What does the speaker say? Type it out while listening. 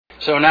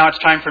So now it's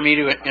time for me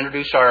to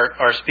introduce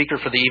our speaker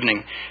for the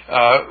evening.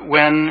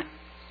 When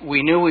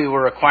we knew we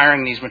were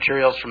acquiring these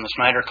materials from the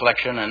Snyder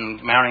Collection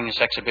and mounting this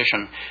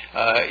exhibition,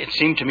 it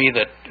seemed to me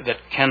that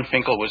Ken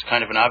Finkel was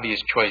kind of an obvious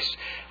choice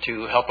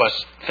to help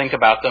us think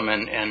about them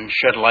and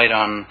shed light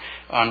on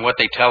what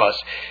they tell us.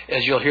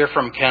 As you'll hear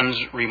from Ken's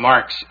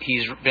remarks,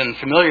 he's been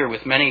familiar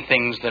with many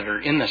things that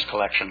are in this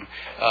collection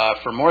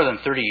for more than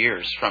 30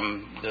 years,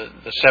 from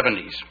the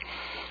 70s.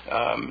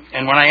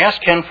 And when I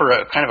asked Ken for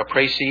a kind of a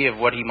précis of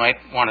what he might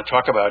want to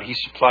talk about, he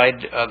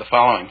supplied the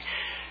following.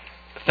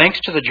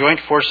 Thanks to the joint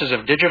forces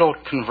of digital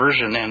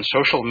conversion and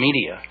social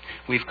media,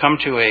 we've come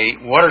to a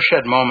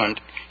watershed moment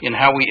in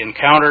how we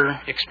encounter,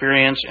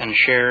 experience, and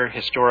share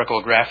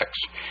historical graphics.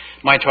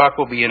 My talk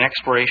will be an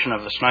exploration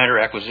of the Snyder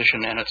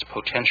acquisition and its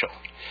potential.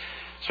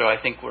 So I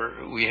think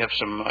we have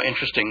some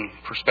interesting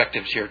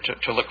perspectives here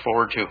to look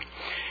forward to.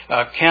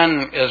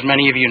 Ken, as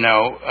many of you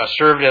know,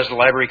 served as the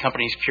Library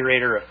Company's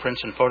curator of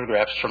prints and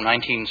photographs from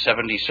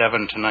 1977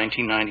 to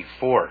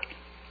 1994.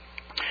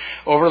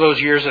 Over those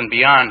years and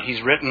beyond,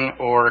 he's written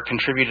or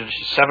contributed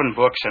to 7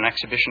 books and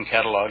exhibition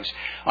catalogs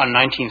on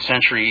 19th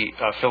century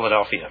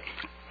Philadelphia.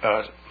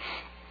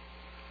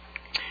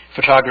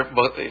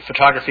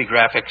 Photography,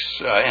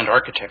 graphics, and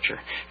architecture.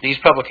 These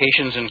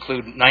publications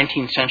include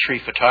 19th Century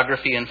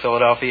Photography in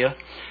Philadelphia,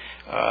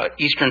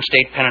 Eastern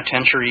State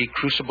Penitentiary,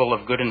 Crucible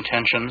of Good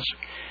Intentions,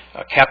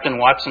 Captain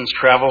Watson's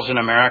Travels in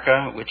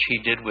America, which he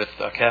did with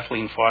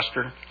Kathleen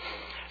Foster,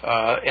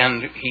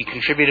 and he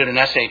contributed an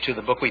essay to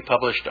the book we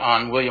published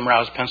on William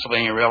Rowe's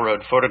Pennsylvania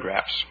Railroad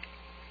photographs.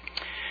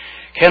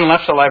 Ken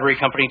left the Library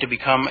Company to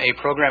become a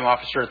program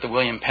officer at the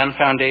William Penn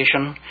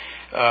Foundation,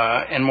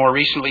 and more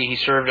recently he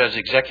served as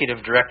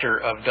executive director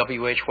of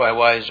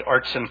WHYY's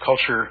Arts and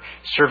Culture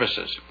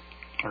Services,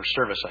 or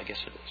Service, I guess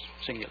it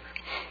is, singular.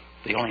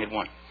 They only had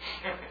one.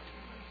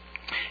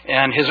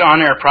 And his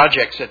on-air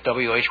projects at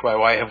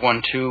WHYY have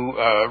won 2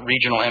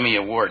 regional Emmy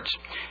Awards.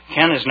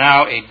 Ken is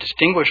now a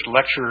distinguished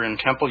lecturer in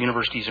Temple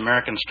University's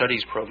American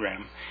Studies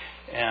program.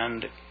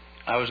 And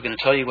I was going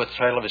to tell you what the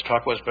title of his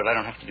talk was, but I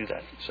don't have to do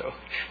that. So,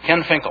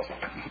 Ken Finkel.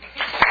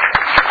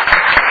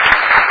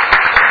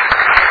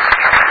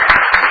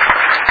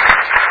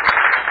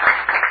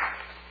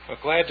 Well,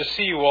 glad to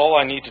see you all.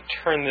 I need to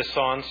turn this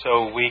on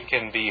so we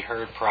can be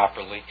heard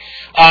properly.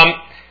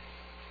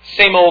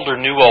 Same old or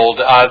new old.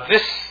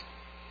 This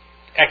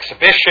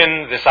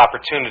exhibition, this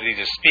opportunity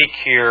to speak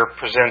here,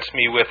 presents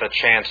me with a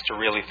chance to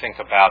really think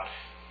about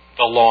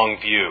the long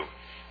view.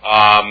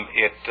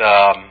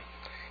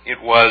 It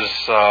was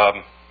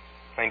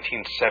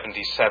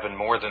 1977,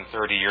 more than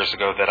 30 years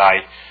ago, that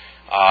I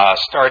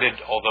started,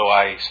 although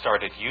I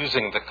started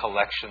using the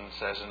collections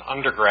as an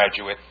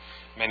undergraduate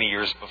many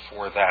years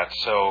before that.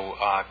 So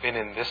I've been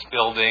in this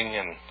building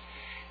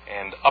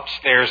and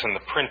upstairs in the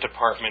print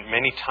department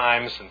many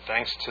times, and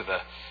thanks to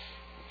the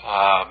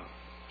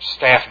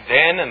staff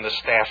then and the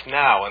staff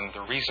now. And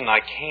the reason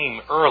I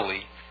came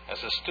early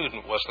as a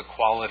student was the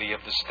quality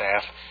of the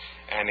staff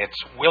and its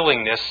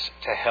willingness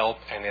to help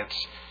and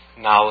its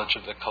knowledge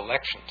of the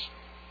collections.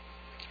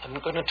 I'm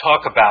going to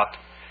talk about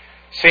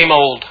same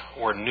old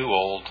or new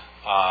old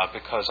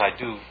because I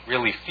do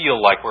really feel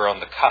like we're on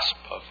the cusp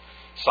of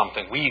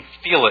something. We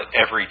feel it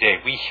every day.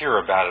 We hear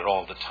about it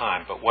all the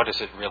time, but what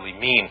does it really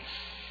mean?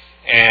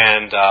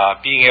 And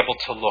being able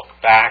to look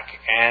back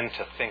and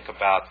to think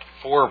about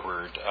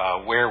forward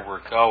where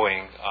we're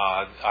going,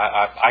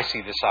 I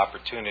see this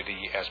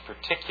opportunity as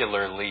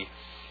particularly,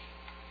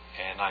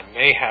 and I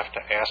may have to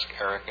ask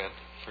Erica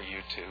for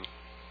you to,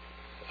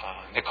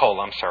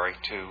 Nicole, I'm sorry,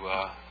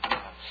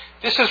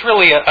 this is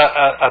really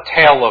a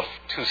tale of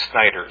 2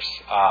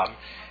 Snyders.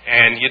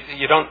 And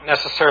you don't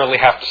necessarily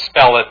have to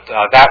spell it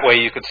that way.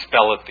 You could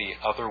spell it the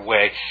other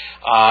way.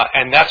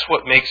 And that's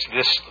what makes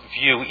this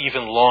view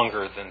even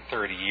longer than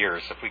 30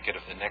 years. If we get to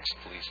the next,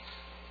 please.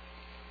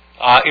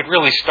 It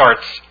really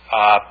starts,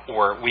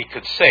 or we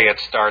could say it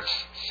starts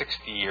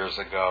 60 years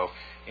ago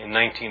in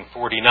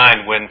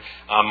 1949 when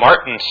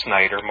Martin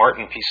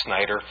P.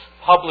 Snyder,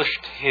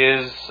 published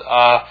his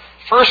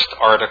first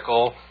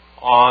article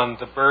on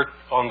the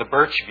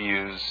Birch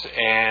views,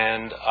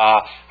 and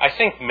I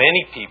think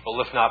many people,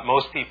 if not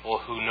most people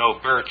who know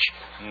Birch,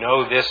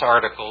 know this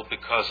article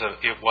because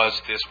it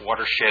was this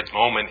watershed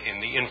moment in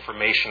the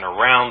information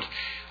around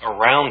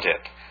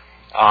it.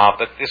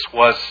 But this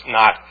was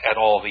not at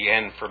all the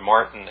end for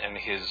Martin and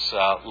his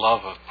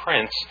love of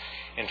prints.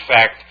 In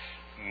fact,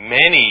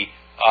 many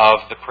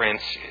of the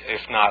prints,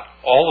 if not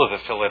all of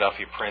the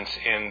Philadelphia prints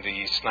in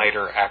the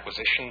Snyder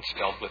acquisition,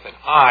 spelled with an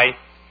I,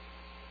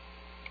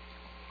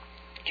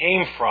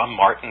 came from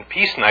Martin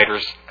P.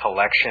 Snyder's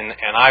collection,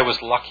 and I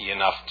was lucky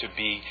enough to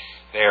be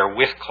there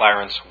with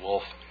Clarence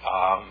Wolfe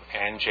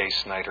and Jay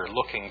Snyder,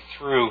 looking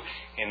through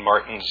in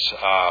Martin's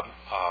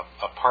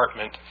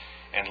apartment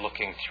and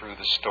looking through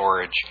the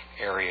storage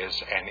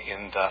areas and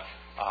in the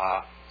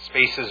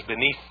spaces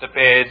beneath the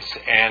beds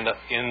and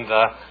in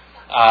the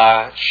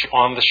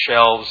on the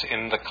shelves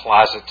in the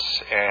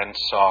closets, and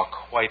saw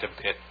quite a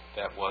bit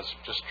that was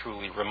just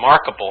truly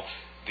remarkable,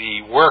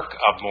 the work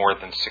of more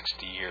than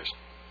 60 years.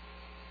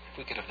 If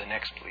we could have the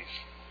next, please.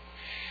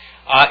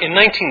 In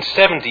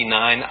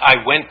 1979, I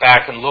went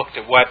back and looked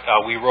at what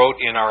we wrote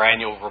in our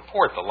annual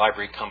report, the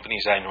Library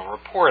Company's annual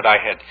report. I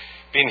had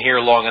been here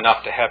long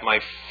enough to have my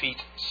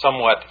feet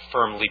somewhat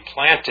firmly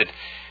planted,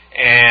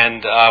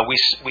 and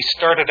we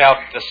started out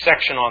the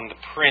section on the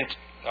print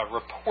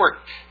report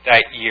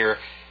that year,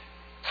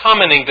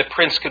 commenting that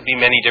prints could be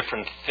many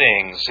different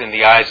things. In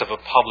the eyes of a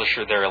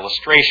publisher, they're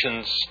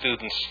illustrations,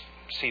 students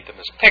see them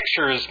as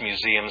pictures,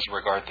 museums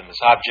regard them as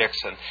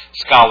objects, and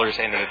scholars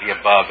any of the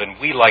above. And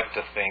we like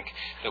to think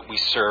that we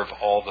serve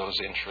all those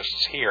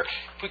interests here.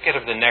 If we could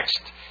have the next.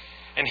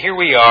 And here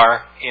we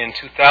are in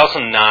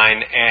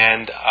 2009,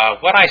 and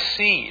what I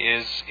see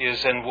is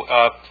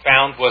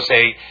found was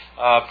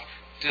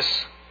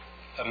this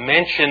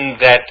mention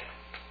that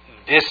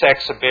this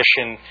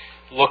exhibition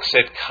looks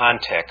at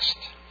context.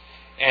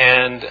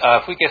 And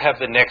if we could have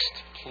the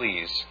next,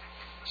 please.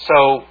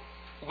 So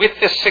with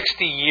this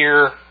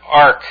 60-year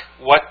arc,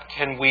 what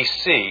can we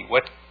see?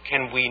 What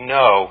can we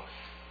know?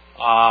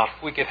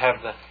 If we could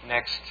have the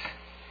next.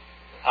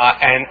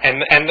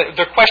 And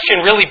the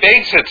question really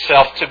begs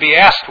itself to be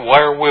asked,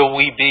 where will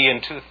we be in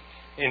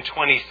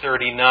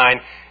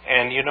 2039?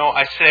 And,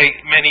 I say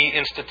many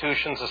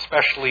institutions,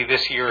 especially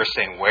this year, are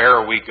saying, where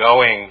are we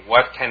going?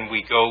 What can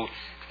we go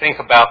think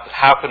about?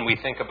 How can we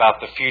think about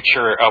the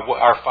future?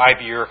 Our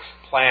 5-year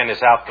plan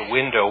is out the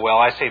window. Well,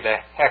 I say the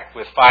heck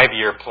with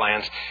 5-year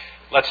plans.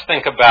 Let's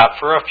think about,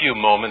 for a few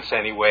moments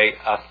anyway,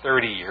 a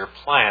 30-year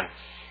plan.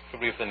 Could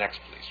we have the next,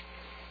 please?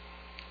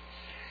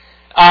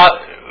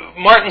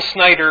 Martin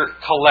Snyder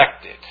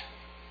collected,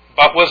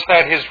 but was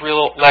that his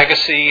real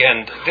legacy?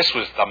 And this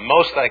was the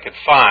most I could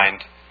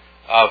find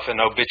of an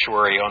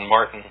obituary on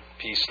Martin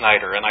P.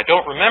 Snyder. And I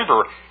don't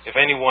remember if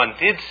anyone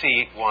did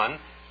see one.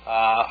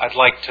 I'd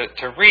like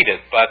to read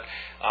it, but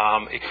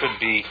it could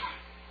be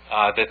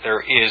that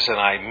there is and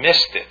I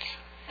missed it.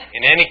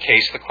 In any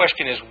case, the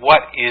question is,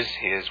 what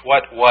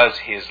was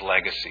his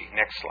legacy?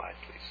 Next slide,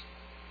 please.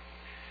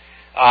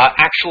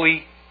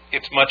 Actually,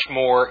 it's much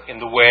more in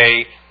the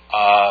way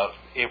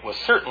it was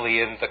certainly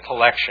in the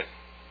collection.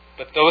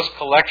 But those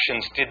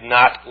collections did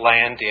not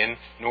land in,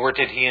 nor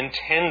did he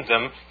intend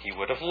them. He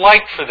would have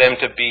liked for them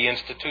to be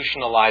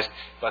institutionalized,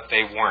 but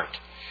they weren't.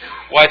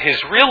 What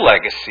his real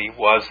legacy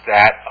was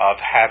that of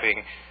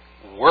having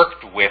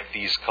worked with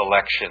these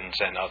collections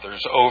and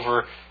others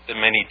over the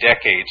many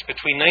decades.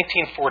 Between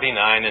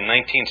 1949 and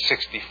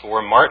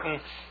 1964,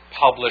 Martin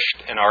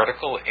published an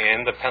article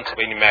in the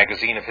Pennsylvania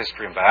Magazine of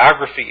History and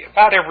Biography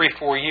about every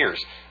 4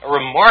 years. A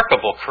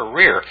remarkable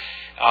career,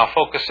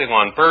 focusing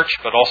on Birch,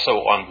 but also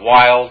on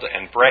Wilde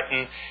and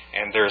Breton,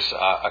 and there's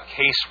a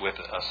case with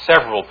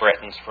several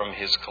Bretons from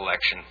his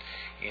collection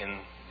in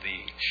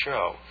the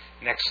show.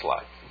 Next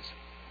slide, please.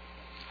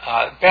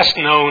 Best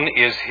known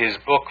is his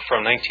book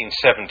from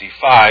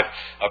 1975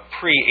 of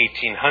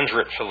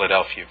pre-1800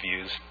 Philadelphia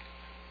views,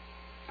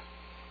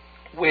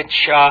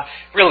 which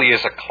really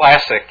is a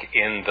classic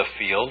in the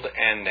field.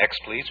 And next,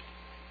 please.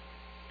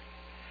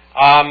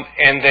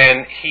 And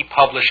then he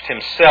published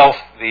himself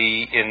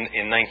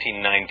in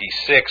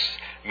 1996,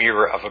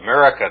 Mirror of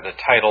America. The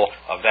title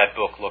of that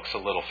book looks a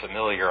little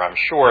familiar, I'm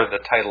sure. The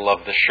title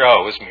of the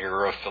show is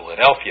Mirror of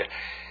Philadelphia.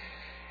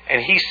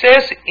 And he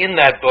says in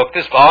that book,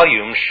 this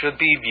volume should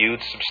be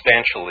viewed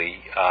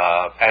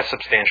as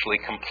substantially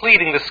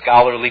completing the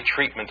scholarly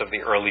treatment of the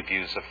early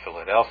views of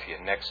Philadelphia.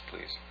 Next,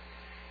 please.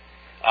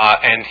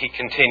 And he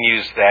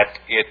continues that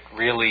it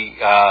really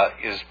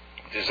is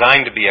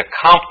designed to be a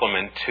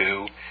complement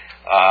to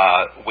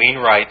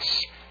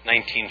Wainwright's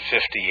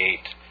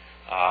 1958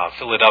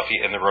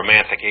 Philadelphia in the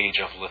Romantic Age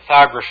of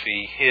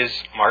Lithography, his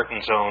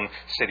Martin's Own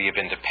City of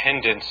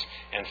Independence,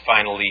 and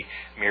finally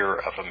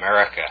Mirror of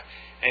America.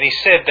 And he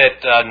said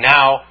that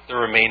now the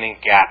remaining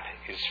gap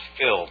is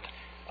filled.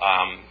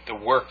 The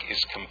work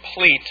is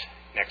complete.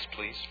 Next,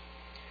 please.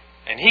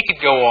 And he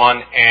could go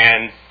on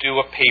and do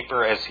a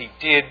paper, as he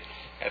did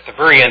at the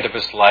very end of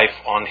his life,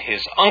 on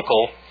his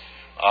uncle,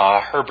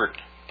 Herbert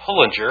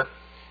Pullinger,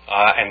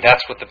 and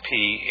that's what the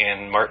P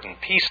in Martin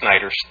P.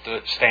 Snyder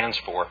stands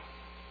for.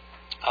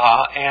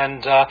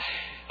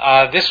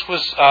 This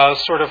was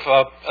sort of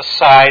a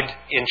side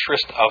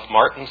interest of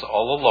Martin's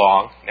all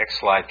along. Next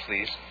slide,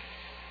 please.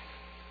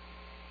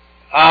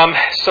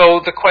 So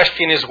the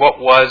question is, what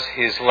was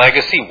his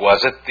legacy?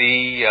 Was it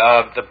the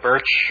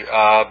Birch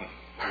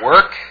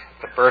work,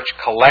 the Birch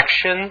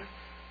collection?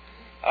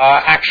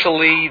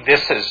 Actually,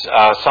 this is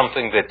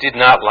something that did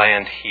not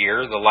land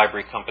here. The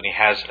Library Company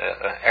has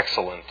an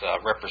excellent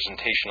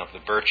representation of the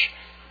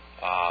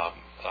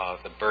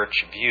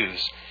Birch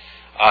views.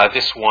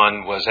 This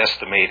one was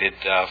estimated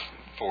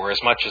for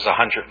as much as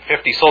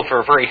 $150, sold for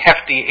a very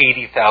hefty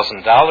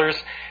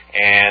 $80,000.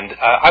 And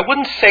I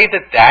wouldn't say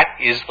that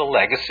is the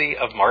legacy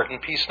of Martin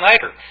P.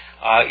 Snyder,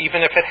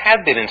 even if it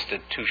had been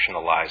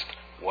institutionalized.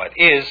 What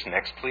is,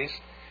 next please,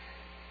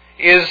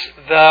 is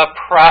the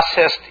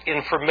processed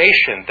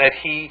information that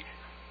he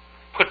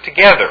put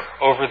together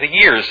over the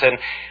years. And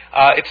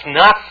it's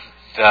not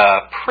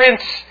the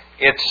prints,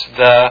 it's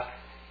the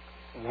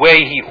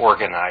way he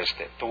organized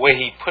it, the way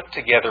he put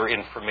together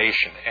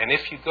information. And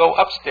if you go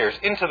upstairs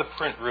into the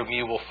print room,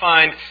 you will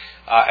find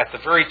at the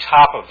very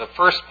top of the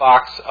first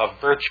box of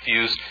Birch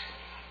Views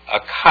a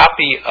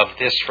copy of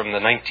this from the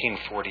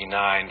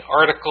 1949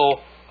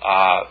 article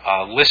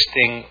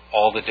listing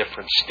all the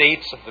different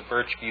states of the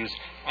Birch Views,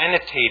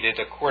 annotated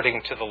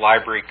according to the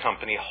Library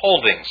Company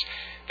holdings.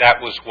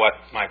 That was what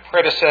my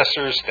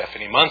predecessors,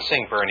 Stephanie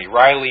Munsing, Bernie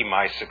Riley,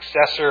 my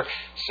successor,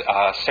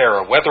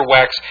 Sarah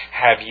Weatherwax,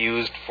 have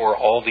used for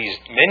all these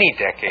many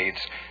decades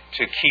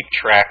to keep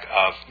track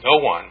of. No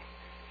one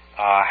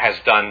has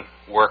done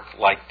work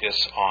like this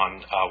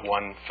on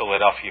one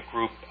Philadelphia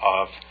group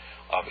of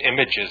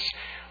images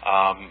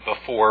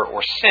before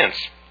or since.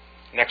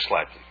 Next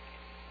slide, please.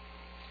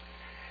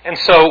 And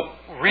so,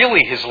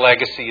 really, his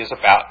legacy is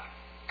about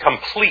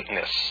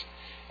completeness.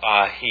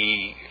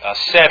 He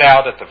set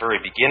out at the very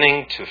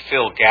beginning to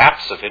fill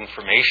gaps of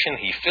information.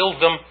 He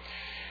filled them.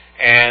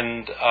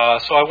 And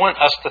so I want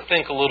us to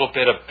think a little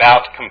bit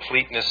about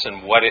completeness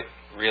and what it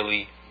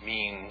really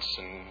means.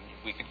 And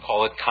we could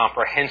call it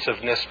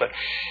comprehensiveness. But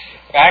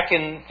back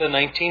in the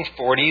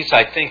 1940s,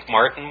 I think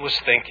Martin was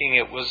thinking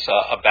it was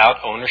about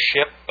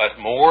ownership, but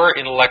more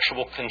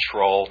intellectual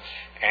control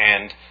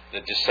and the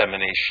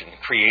dissemination,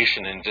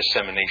 creation and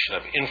dissemination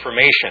of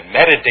information,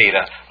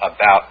 metadata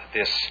about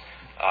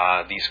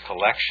these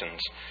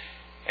collections.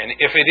 And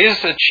if it is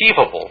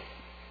achievable,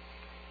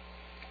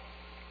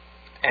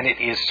 and it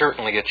is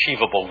certainly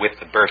achievable with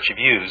the Birch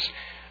Views,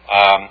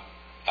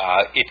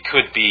 it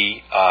could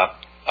be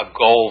a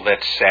goal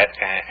that's set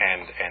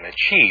and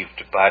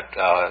achieved,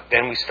 but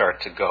then we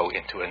start to go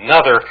into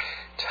another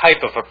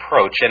type of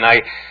approach. And I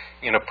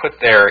put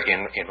there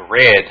in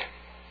red,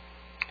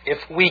 if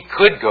we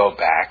could go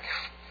back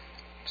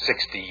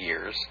 60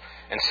 years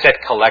and set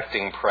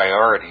collecting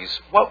priorities,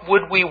 what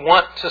would we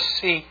want to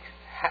see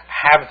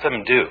have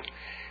them do?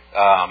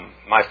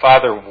 My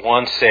father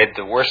once said,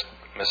 the worst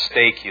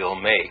mistake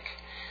you'll make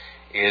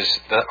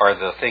are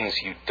the things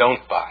you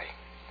don't buy.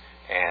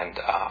 And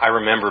I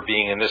remember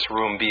being in this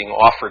room, being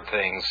offered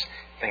things,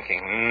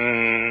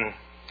 thinking,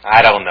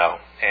 I don't know.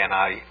 And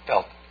I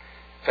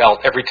felt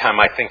every time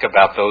I think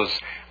about those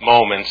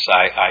moments,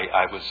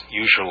 I was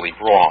usually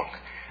wrong.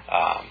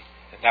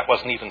 That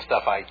wasn't even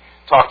stuff I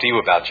talked to you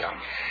about, John.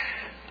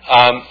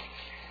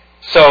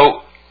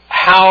 So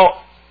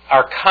how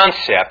our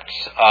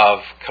concepts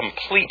of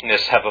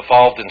completeness have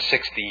evolved in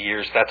 60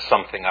 years, that's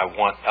something I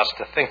want us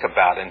to think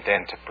about and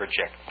then to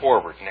project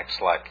forward. Next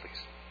slide,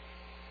 please.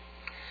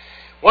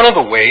 One of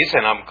the ways,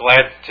 and I'm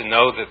glad to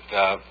know that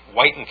the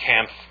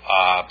Weitenkamp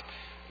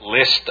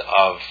list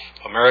of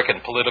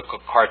American political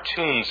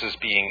cartoons is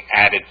being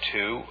added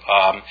to,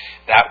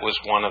 that was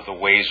one of the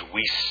ways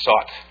we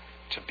sought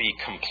to be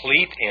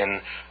complete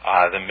in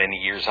the many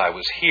years I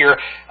was here.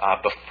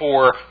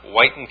 Before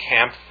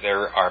Weitenkamp,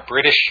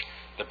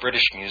 the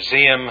British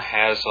Museum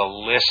has a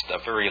list, a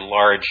very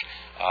large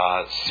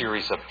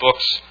series of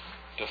books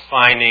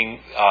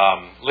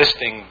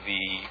listing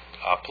the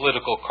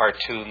political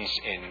cartoons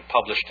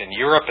published in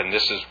Europe, and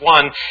this is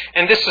one.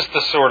 And this is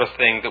the sort of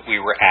thing that we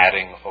were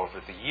adding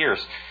over the years.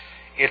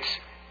 It's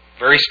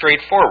very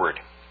straightforward.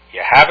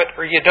 You have it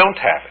or you don't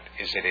have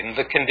it. Is it in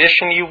the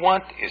condition you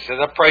want? Is it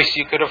a price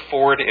you could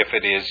afford? If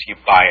it is, you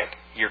buy it.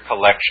 Your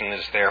collection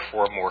is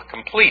therefore more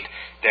complete.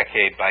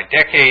 Decade by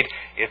decade,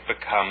 it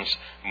becomes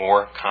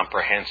more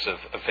comprehensive.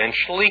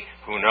 Eventually,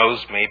 who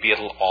knows, maybe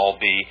it'll all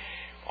be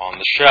on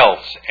the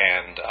shelves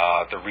and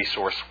the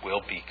resource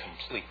will be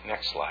complete.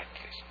 Next slide,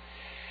 please.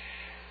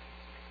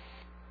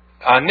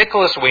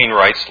 Nicholas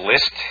Wainwright's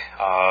list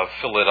of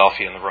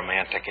Philadelphia in the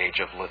Romantic Age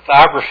of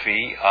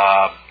lithography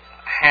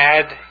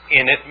had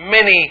in it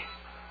many,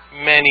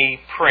 many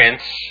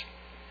prints.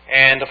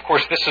 And, of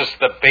course, this is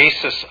the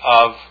basis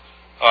of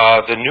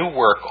the new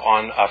work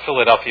on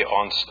Philadelphia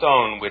on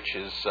Stone, which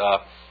is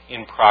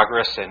in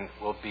progress and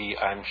will be,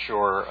 I'm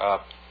sure,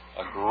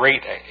 a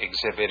great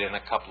exhibit in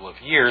a couple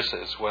of years,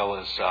 as well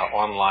as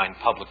online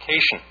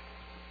publication.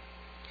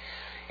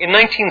 In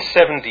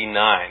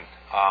 1979,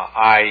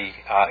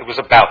 it was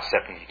about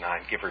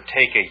 79, give or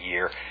take a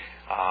year,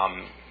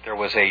 there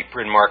was a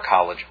Bryn Mawr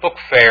College book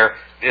fair.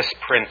 This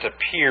print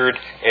appeared.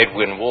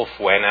 Edwin Wolf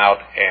went out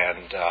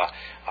and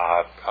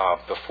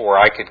before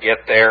I could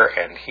get there,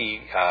 and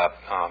he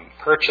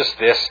purchased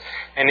this.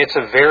 And it's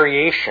a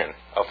variation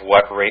of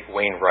what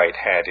Wainwright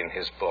had in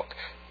his book.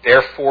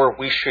 Therefore,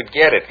 we should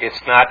get it.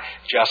 It's not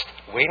just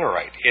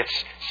Wainwright.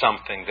 It's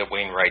something that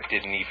Wainwright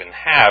didn't even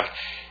have.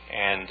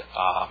 And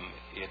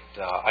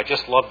I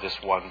just love this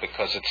one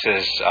because it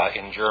says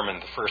in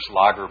German, the first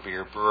lager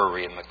beer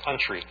brewery in the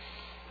country.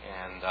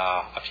 And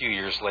a few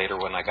years later,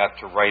 when I got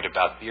to write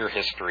about beer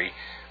history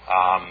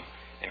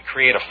and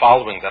create a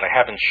following that I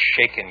haven't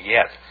shaken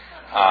yet,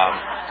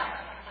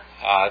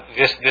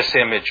 this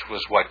image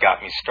was what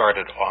got me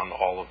started on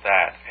all of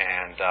that.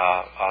 And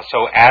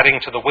so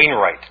adding to the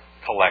Wainwright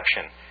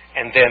collection,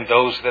 and then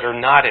those that are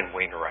not in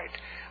Wainwright,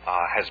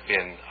 has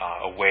been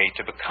a way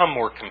to become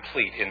more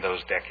complete in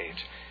those decades.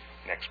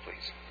 Next,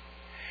 please.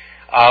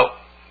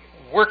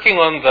 Working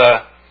on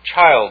the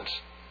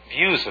Child's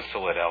views of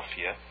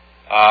Philadelphia,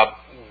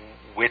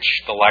 which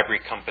the library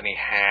company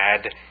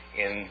had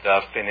in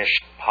the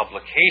finished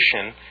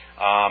publication.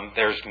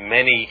 There's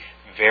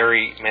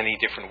very many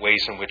different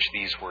ways in which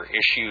these were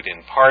issued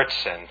in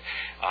parts. And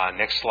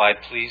next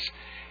slide, please.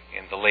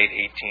 In the late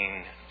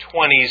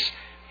 1820s,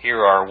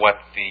 here are what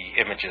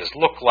the images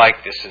look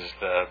like. This is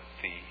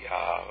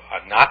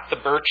not the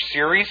Birch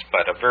series,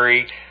 but a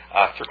very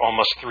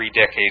almost 3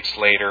 decades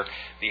later,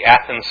 the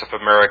Athens of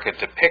America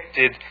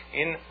depicted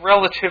in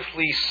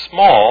relatively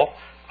small,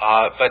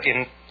 but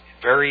in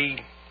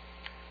very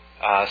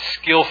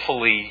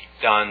skillfully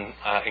done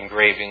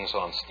engravings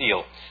on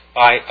steel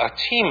by a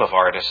team of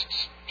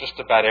artists. Just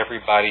about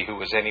everybody who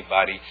was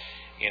anybody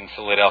in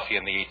Philadelphia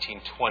in the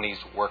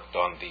 1820s worked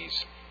on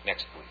these.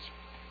 Next, please.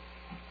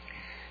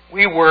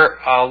 We were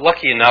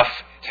lucky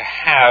enough to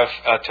have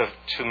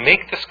to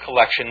make this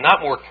collection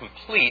not more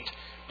complete,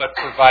 but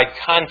provide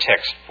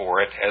context for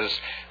it, as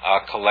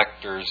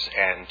collectors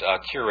and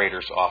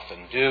curators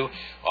often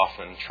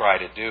try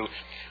to do,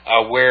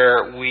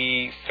 where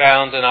we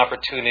found an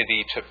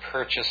opportunity to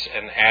purchase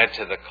and add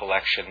to the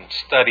collection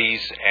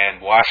studies and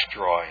wash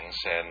drawings,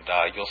 and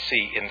you'll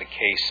see in the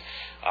case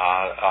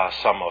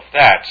some of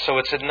that. So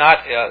it's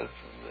not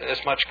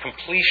as much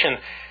completion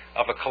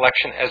of a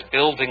collection as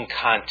building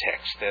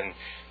context and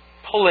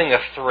pulling a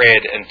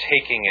thread and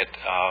taking it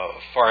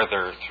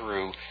farther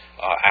through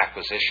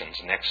acquisitions.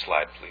 Next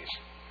slide, please.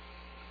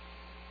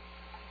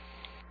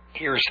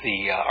 Here's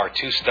our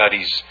 2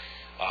 studies,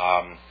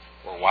 or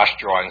wash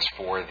drawings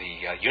for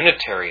the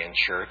Unitarian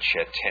Church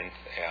at 10th,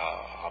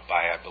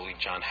 by, I believe,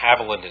 John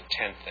Haviland at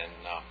 10th and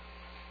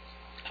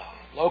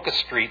Locust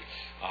Street.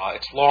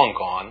 It's long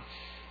gone,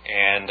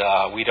 and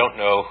we don't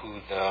know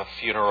who the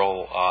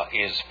funeral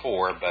is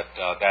for, but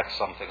that's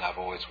something I've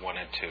always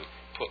wanted to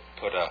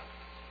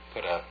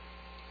put a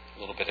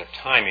little bit of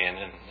time in,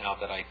 and now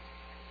that I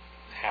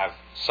have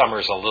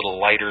summers a little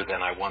lighter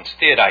than I once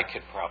did, I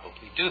could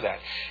probably do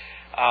that.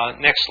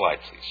 Next slide,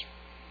 please.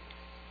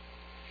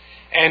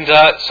 And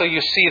so you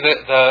see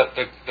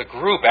the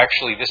group.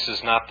 Actually, this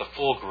is not the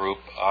full group,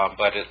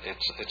 but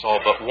it's all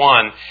but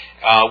one,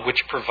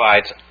 which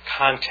provides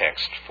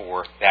context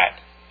for that,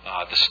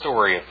 the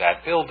story of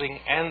that building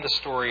and the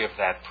story of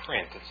that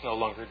print. It's no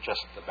longer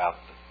just about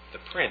the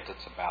print;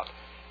 it's about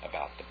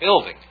the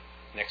building.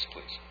 Next,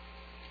 please.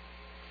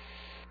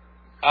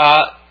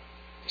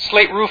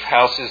 Slate Roof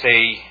House is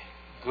a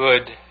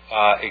good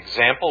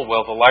example.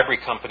 Well, the library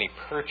company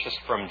purchased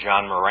from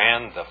John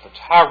Moran, the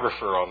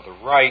photographer on the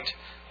right,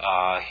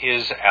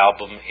 his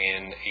album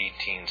in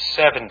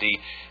 1870,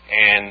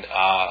 and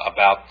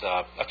about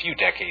a few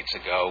decades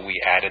ago, we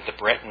added the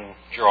Breton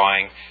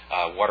drawing,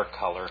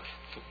 watercolor,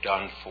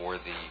 done for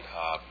the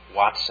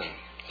Watson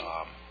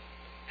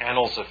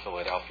Annals of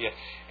Philadelphia,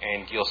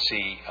 and you'll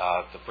see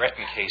the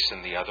Breton case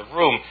in the other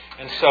room.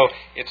 And so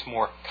it's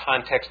more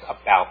context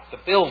about the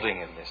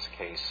building in this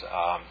case,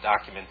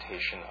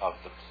 documentation of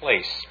the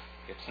place.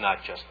 It's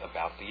not just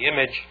about the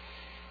image.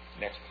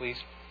 Next,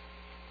 please.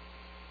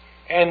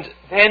 And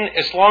then,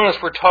 as long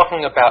as we're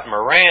talking about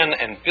Moran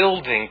and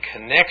building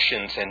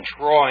connections and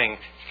drawing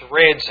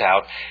threads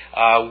out,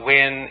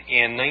 when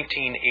in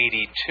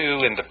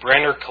 1982 in the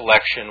Brenner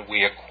collection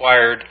we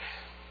acquired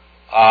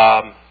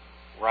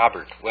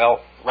Robert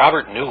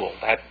Newell,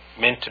 that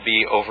meant to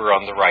be over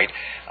on the right.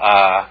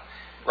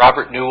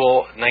 Robert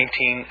Newell,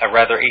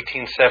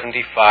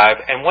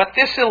 1875. And what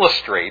this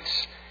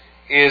illustrates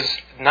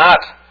is not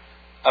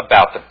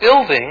about the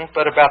building,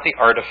 but about the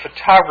art of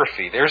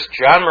photography. There's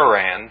John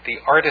Moran, the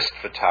artist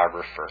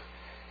photographer,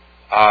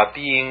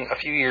 being a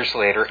few years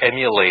later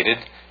emulated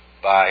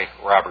by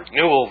Robert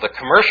Newell, the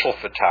commercial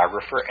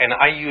photographer. And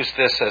I use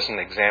this as an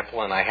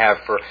example, and I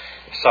have for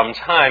some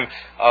time,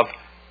 of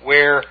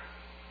where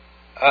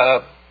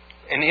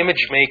an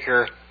image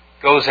maker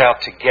goes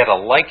out to get a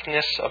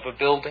likeness of a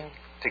building,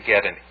 to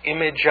get an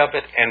image of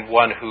it, and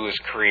one who is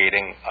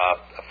creating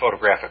a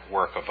photographic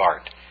work of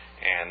art.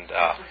 And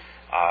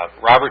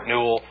Robert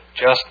Newell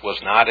just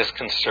was not as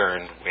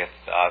concerned with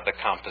the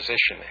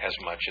composition as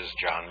much as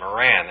John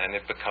Moran, and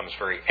it becomes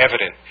very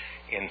evident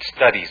in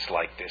studies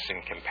like this,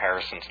 in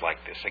comparisons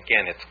like this.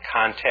 Again, it's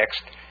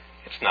context.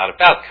 It's not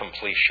about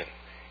completion.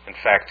 In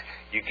fact,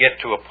 you get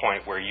to a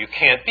point where you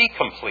can't be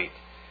complete.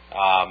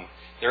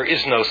 There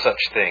is no such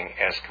thing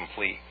as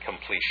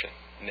completion.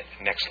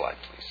 Next slide,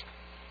 please.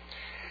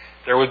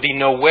 There would be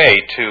no way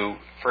to,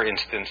 for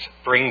instance,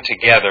 bring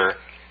together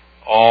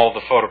all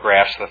the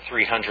photographs the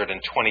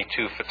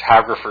 322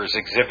 photographers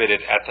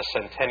exhibited at the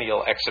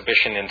Centennial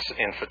Exhibition in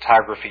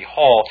Photography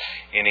Hall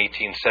in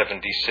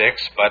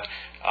 1876, but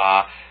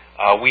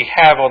we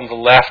have on the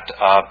left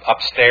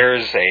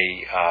upstairs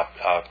a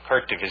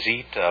carte de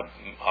visite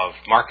of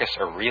Marcus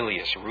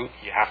Aurelius Root.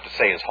 You have to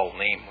say his whole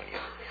name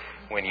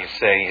when you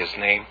say his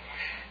name.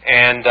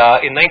 And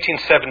in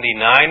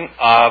 1979,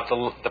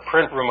 the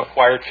print room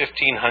acquired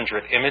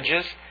 1,500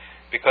 images,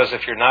 because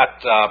if you're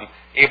not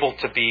able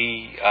to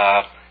be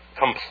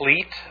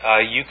complete,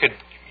 you could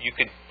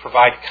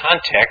provide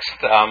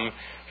context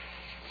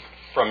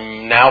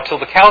from now till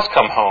the cows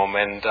come home,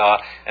 and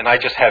I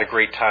just had a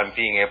great time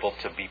being able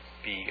to be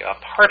a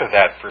part of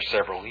that for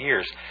several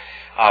years.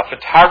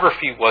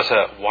 Photography was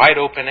a wide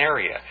open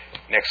area.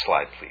 Next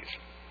slide, please.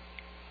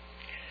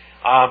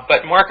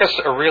 But Marcus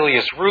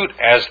Aurelius Root,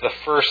 as the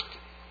first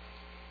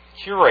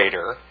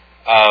curator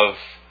of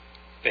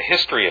the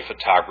history of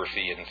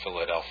photography in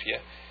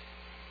Philadelphia,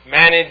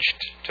 managed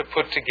to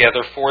put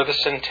together for the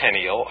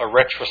centennial a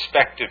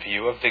retrospective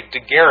view of the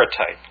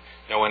daguerreotype.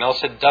 No one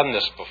else had done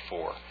this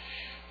before.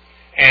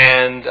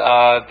 And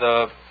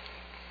the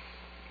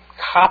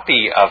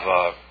copy of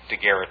a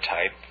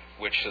daguerreotype,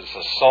 which is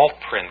a salt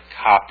print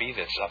copy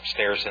that's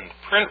upstairs in the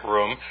print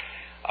room,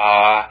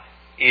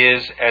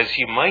 is, as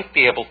you might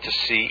be able to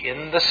see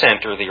in the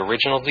center, the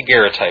original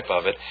daguerreotype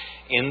of it,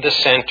 in the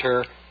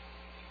center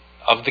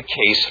of the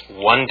case,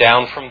 one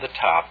down from the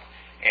top,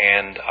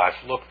 and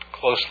I've looked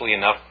closely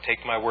enough,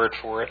 take my word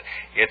for it,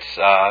 it's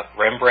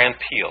Rembrandt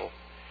Peale.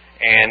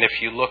 And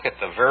if you look at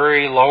the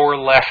very lower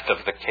left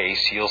of the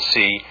case, you'll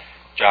see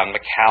John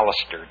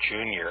McAllister,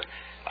 Jr.,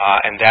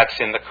 and that's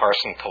in the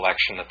Carson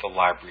collection at the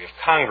Library of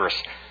Congress.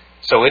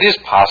 So it is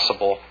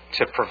possible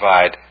to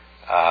provide,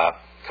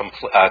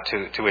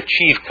 to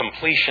achieve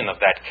completion of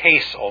that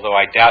case, although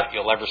I doubt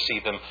you'll ever see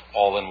them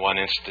all in one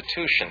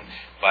institution.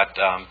 But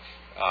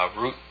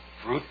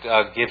Root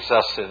gives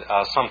us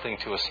something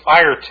to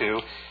aspire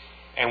to,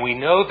 and we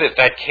know that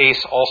that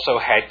case also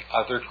had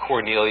other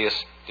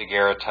Cornelius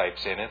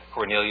daguerreotypes in it,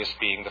 Cornelius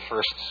being the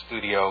first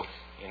studio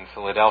in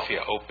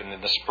Philadelphia, opened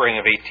in the spring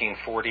of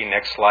 1840.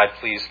 Next slide,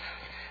 please.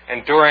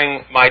 And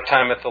during my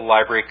time at the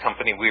Library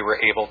Company, we were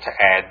able to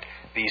add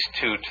these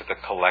two to the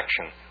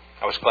collection.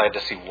 I was glad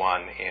to see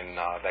one in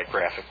that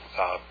graphic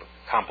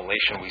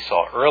compilation we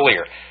saw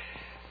earlier.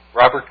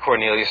 Robert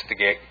Cornelius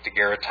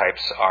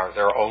daguerreotypes are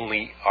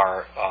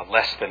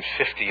less than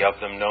 50 of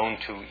them known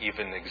to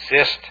even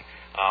exist,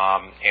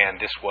 and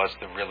this was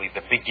really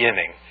the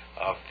beginning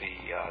of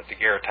the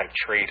daguerreotype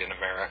trade in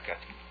America.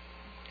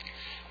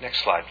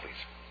 Next slide,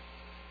 please.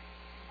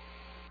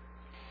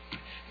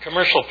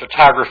 Commercial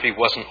photography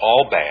wasn't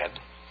all bad.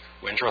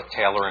 Windroth,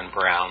 Taylor, and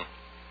Brown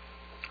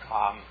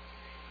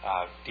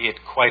did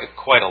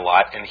quite a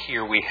lot, and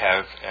here we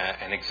have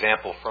an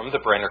example from the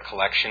Brenner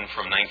collection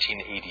from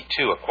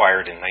 1982,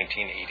 acquired in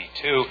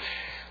 1982,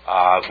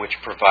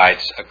 which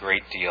provides a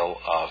great deal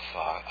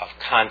of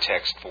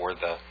context for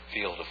the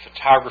field of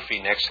photography.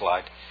 Next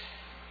slide.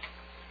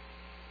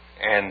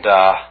 And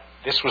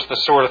this was the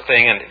sort of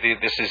thing, and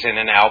this is in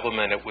an album,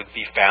 and it would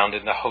be found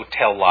in the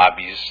hotel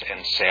lobbies,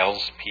 and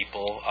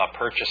salespeople,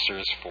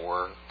 purchasers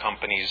for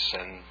companies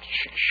and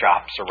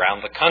shops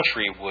around the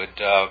country would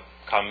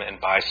come and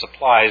buy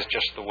supplies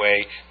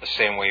the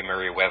same way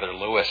Meriwether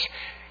Lewis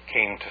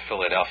came to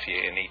Philadelphia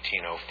in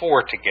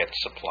 1804 to get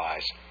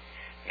supplies.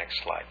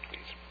 Next slide,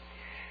 please.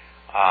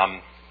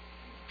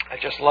 I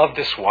just love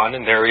this one,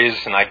 and there is,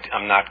 and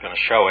I'm not going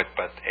to show it,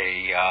 but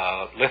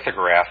a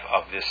lithograph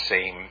of this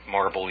same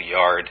marble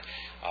yard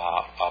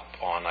up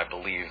on, I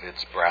believe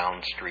it's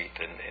Brown Street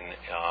in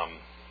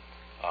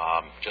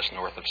just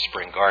north of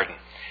Spring Garden.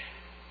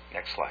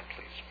 Next slide,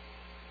 please.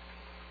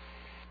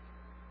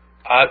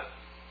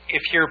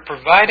 If you're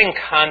providing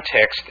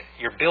context,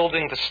 you're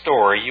building the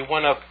story, you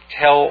want to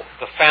tell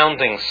the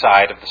founding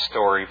side of the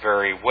story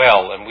very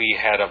well. And we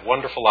had a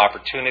wonderful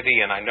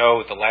opportunity, and I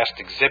know the last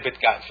exhibit,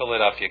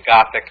 Philadelphia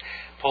Gothic,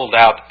 pulled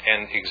out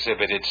and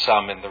exhibited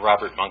some in the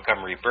Robert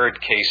Montgomery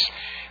Bird case.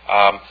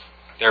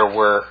 There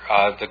were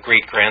the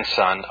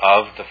great-grandson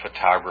of the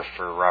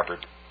photographer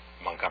Robert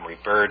Montgomery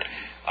Bird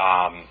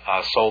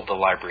sold the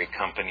Library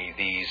Company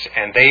these,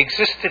 and they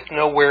existed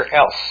nowhere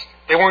else.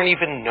 They weren't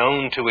even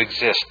known to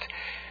exist.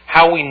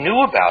 How we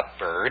knew about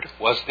Bird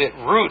was that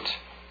Root,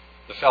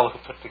 the fellow who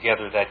put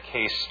together that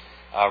case,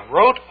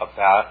 wrote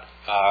about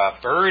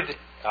Bird,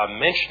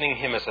 mentioning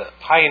him as a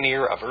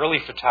pioneer of early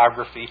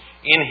photography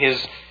in his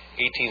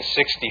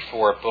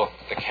 1864 book,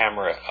 The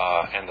Camera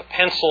and the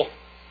Pencil.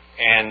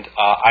 And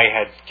I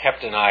had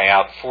kept an eye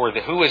out for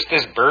who is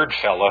this Bird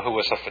fellow who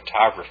was a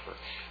photographer.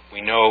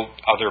 We know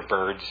other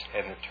Birds,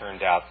 and it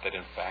turned out that,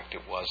 in fact,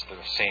 it was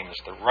the same as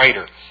the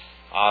writer.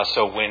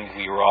 So when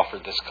we were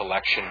offered this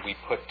collection, we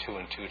put two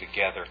and two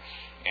together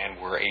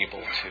and were able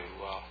to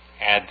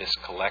add this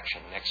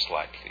collection. Next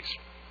slide, please.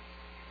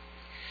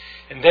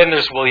 And then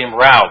there's William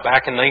Rao,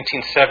 back in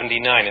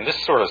 1979, and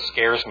this sort of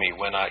scares me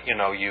when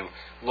you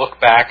look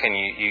back and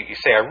you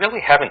say, I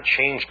really haven't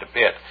changed a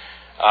bit.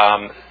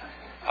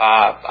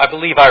 I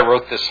believe I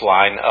wrote this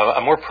line,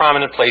 a more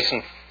prominent place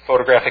in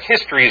photographic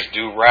history is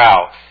due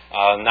Rao,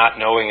 not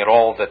knowing at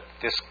all that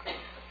this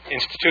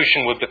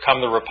institution would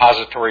become the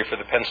repository for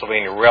the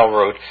Pennsylvania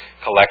Railroad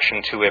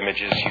collection, two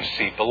images you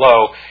see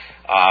below,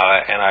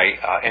 and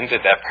I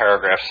ended that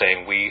paragraph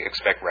saying, we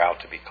expect Rao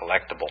to be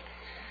collectible.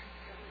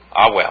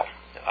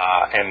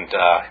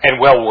 And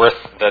well worth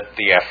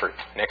the effort.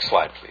 Next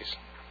slide, please.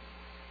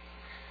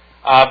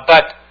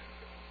 But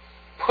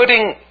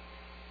putting,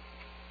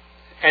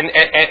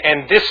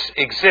 and this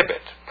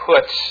exhibit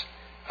puts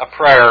a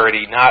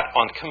priority not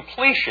on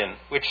completion,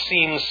 which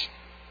seems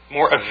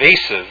more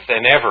evasive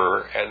than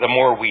ever. The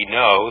more we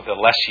know, the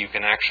less you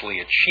can actually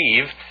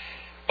achieve.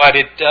 But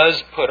it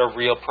does put a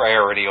real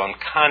priority on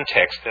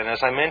context. And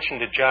as I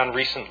mentioned to John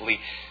recently,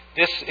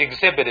 this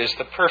exhibit is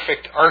the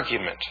perfect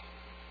argument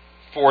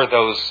for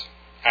those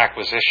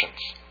acquisitions.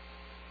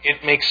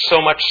 It makes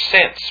so much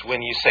sense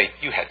when you say,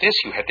 you had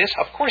this,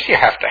 of course you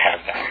have to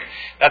have that.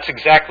 That's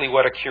exactly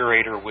what a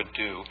curator would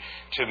do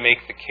to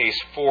make the case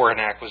for an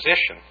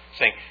acquisition,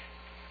 saying,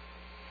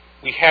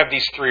 we have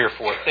these 3 or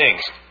 4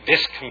 things.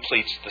 This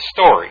completes the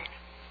story.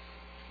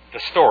 The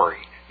story,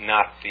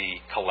 not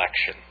the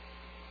collection.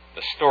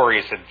 The story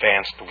is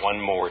advanced one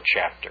more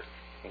chapter,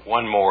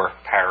 one more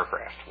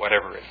paragraph,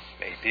 whatever it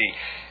may be.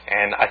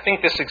 And I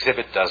think this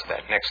exhibit does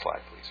that. Next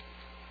slide, please.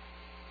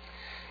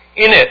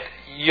 In it,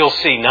 you'll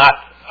see not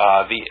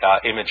the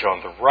image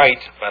on the right,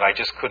 but I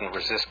just couldn't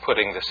resist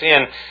putting this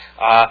in.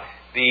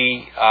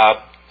 The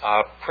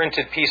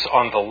printed piece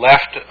on the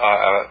left,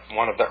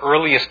 one of the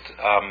earliest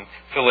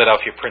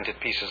Philadelphia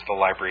printed pieces the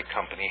Library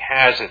Company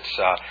has. It's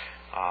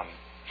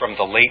from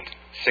the late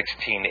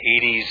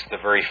 1680s. The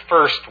very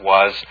first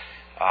was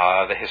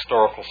the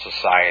Historical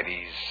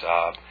Society's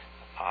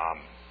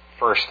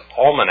first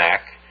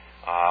almanac,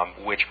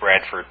 which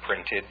Bradford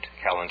printed,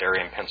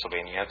 Calendarium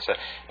Pennsylvaniense,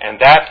 and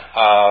that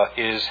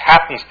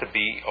happens to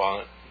be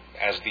on,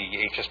 as the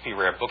HSP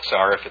Rare Books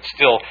are, if it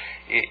still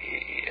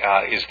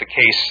is the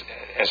case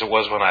as it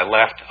was when I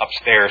left,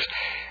 upstairs.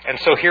 And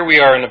so here we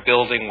are in a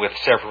building with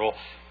several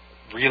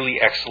really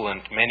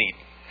many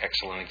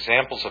excellent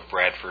examples of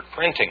Bradford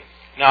printing.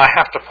 Now I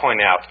have to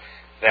point out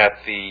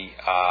that the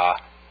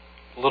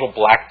little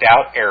blacked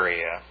out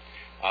area,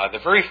 the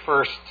very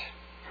first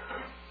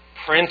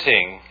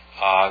printing,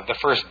 the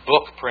first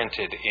book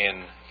printed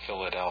in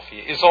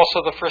Philadelphia is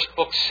also the first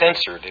book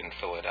censored in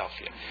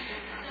Philadelphia.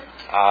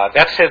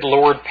 That said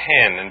Lord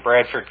Penn, and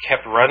Bradford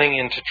kept running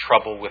into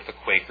trouble with the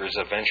Quakers,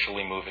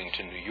 eventually moving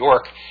to New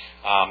York,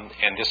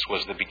 and this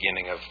was the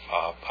beginning of,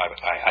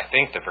 I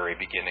think, the very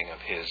beginning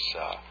of his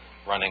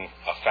running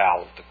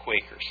afoul of the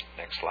Quakers.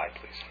 Next slide,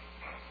 please.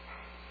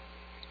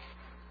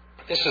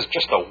 This is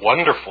just a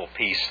wonderful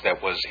piece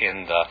that was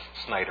in the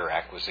Snyder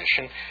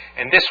acquisition,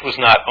 and this was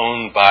not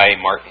owned by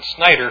Martin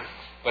Snyder,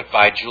 but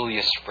by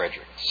Julius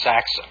Frederick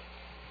Saxe,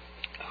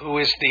 who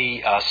is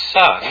the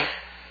son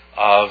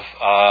of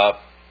a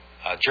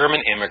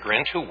German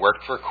immigrant who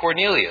worked for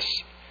Cornelius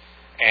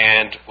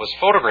and was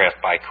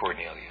photographed by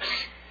Cornelius.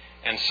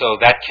 And so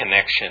that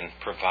connection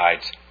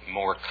provides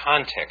more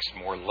context,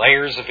 more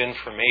layers of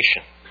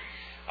information.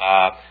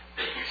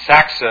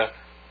 Saxe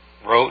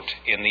wrote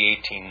in the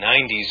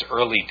 1890s,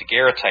 early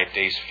daguerreotype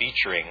days,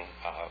 featuring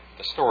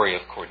the story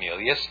of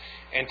Cornelius,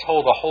 and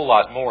told a whole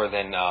lot more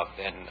than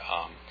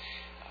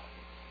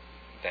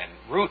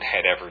Root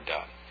had ever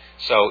done.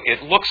 So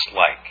it looks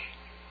like,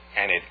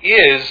 and it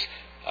is,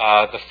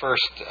 the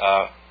first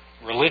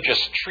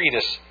religious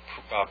treatise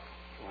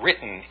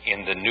written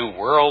in the New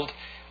World,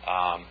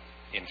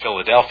 in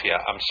Philadelphia,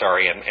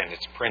 and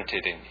it's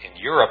printed in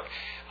Europe.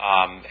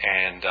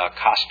 And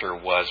Coster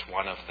was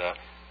one of the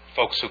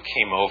folks who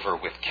came over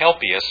with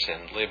Kelpius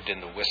and lived in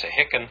the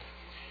Wissahickon.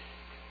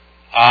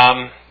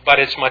 But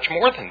it's much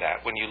more than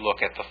that when you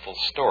look at the full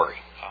story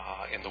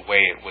in the way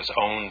it was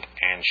owned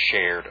and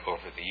shared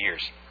over the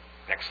years.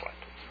 Next slide,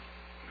 please.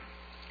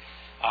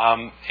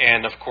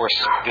 And of course,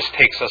 this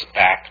takes us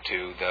back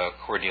to the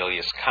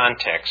Cornelius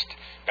context,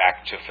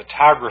 back to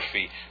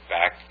photography,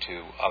 back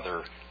to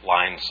other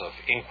lines of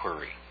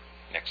inquiry.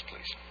 Next,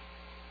 please.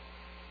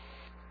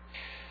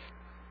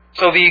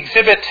 So the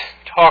exhibit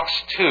talks,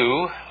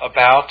 too,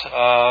 about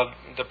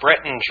the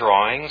Breton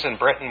drawings, and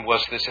Breton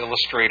was this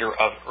illustrator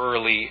of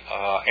early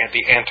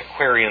the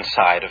antiquarian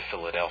side of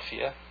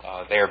Philadelphia,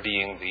 there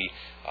being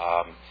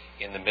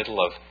in the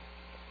middle of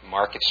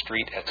Market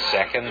Street at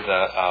 2nd,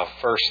 the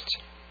first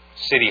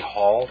City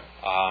Hall,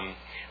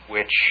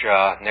 which,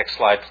 next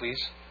slide,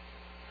 please,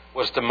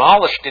 was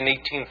demolished in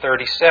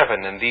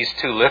 1837, and these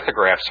two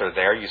lithographs are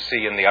there. You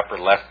see in the upper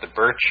left the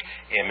Birch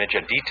image, a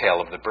detail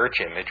of the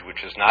Birch image,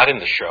 which is not in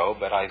the show,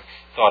 but I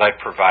thought I'd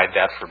provide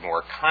that for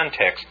more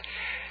context.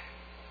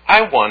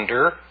 I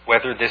wonder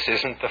whether this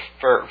isn't the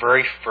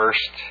very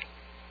first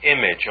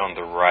image on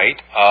the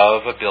right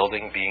of a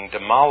building being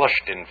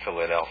demolished in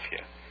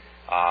Philadelphia.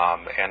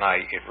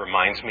 It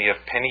reminds me of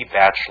Penny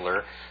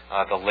Batchelor,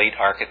 the late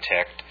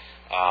architect,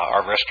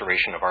 our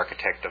restoration of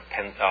architect of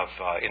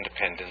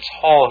Independence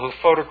Hall, who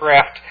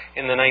photographed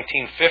in the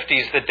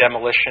 1950s the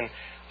demolition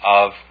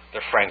of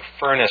the Frank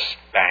Furness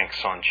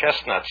banks on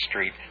Chestnut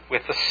Street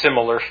with a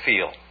similar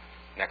feel.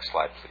 Next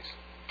slide, please.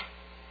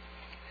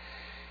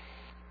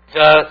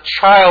 The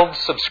child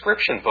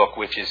subscription book,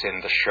 which is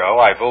in the show,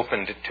 I've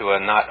opened it to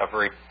not a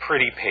very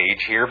pretty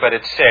page here, but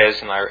it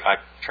says, and I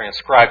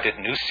transcribed it,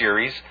 new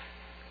series,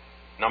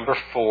 number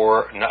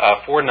 4,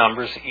 4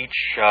 numbers,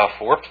 each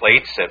 4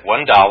 plates at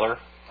 $1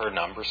 per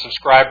number.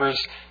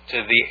 Subscribers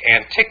to the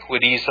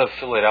Antiquities of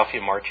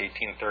Philadelphia, March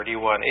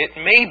 1831. It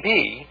may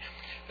be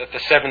that the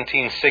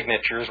 17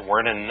 signatures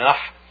weren't enough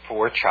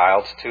for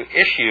Childs to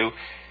issue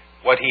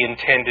what he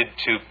intended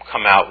to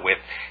come out with.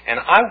 And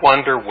I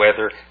wonder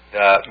whether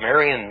the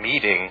Marion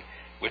meeting,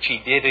 which he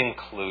did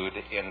include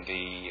in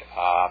the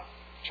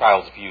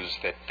Child's Views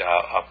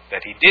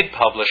that he did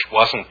publish,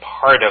 wasn't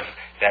part of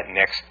that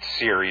next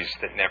series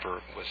that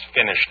never was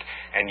finished.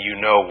 And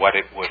you know what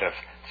it would have,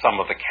 some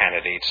of the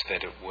candidates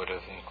that it would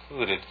have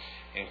included,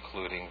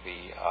 including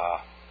the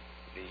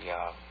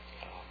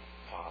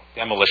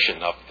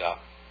demolition of the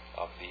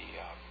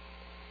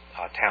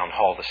town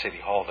hall, the city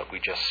hall that we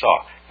just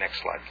saw.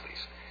 Next slide,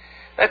 please.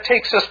 That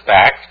takes us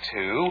back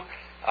to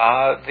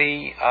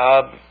the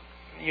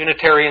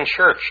Unitarian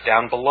Church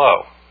down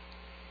below.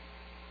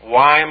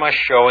 Why am I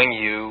showing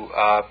you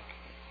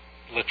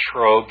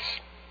Latrobe's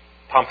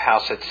pump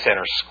house at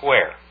Center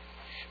Square?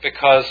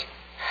 Because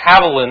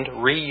Haviland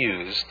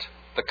reused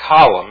the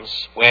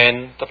columns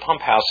when the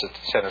pump house at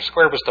Center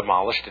Square was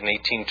demolished in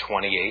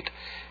 1828,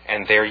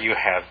 and there you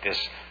have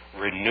this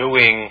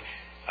renewing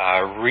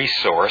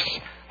resource,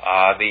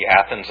 the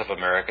Athens of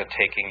America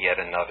taking yet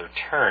another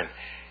turn.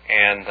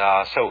 And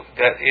so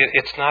that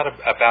it's not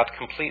about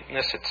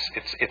completeness.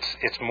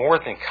 It's more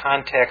than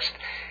context.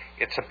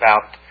 It's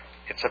about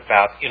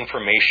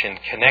information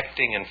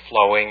connecting and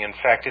flowing. In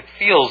fact, it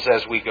feels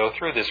as we go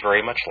through this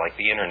very much like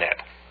the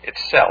internet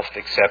itself,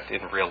 except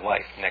in real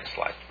life. Next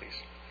slide, please.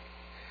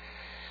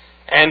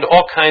 And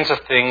all kinds of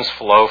things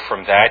flow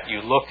from that.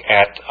 You look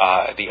at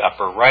the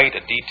upper right, a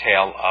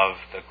detail of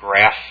the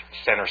Graf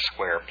Center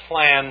Square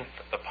plan,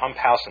 the pump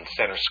house in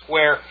Center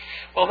Square.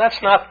 Well,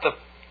 that's not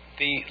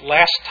the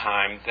last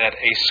time that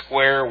a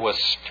square was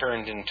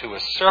turned into a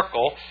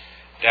circle.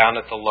 Down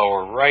at the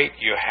lower right,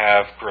 you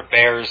have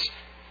Graber's,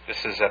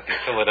 this is at the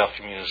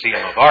Philadelphia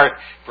Museum of Art,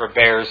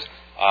 Graber's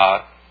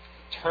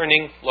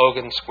turning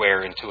Logan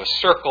Square into a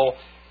circle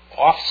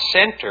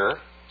off-center,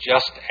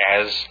 just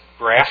as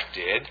Graf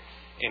did,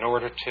 in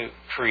order to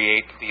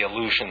create the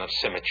illusion of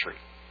symmetry.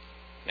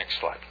 Next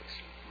slide,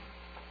 please.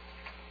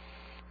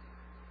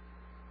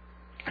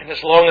 And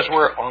as long as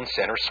we're on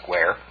Center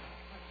Square,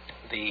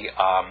 the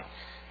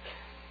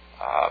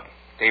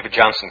David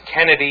Johnson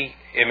Kennedy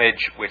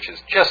image, which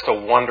is just a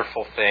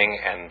wonderful thing,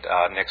 and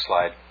next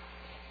slide,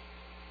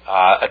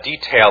 a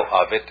detail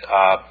of it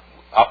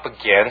up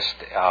against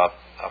a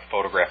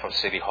photograph of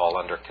City Hall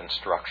under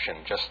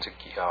construction, just to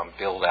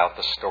build out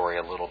the story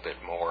a little bit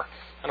more.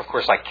 And of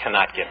course, I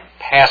cannot get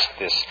past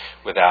this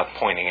without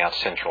pointing out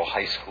Central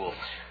High School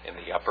in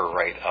the upper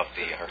right of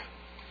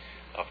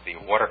the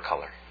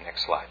watercolor.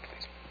 Next slide,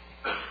 please.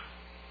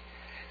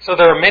 So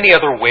there are many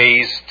other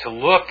ways to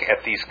look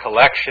at these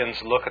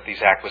collections, look at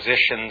these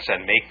acquisitions,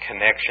 and make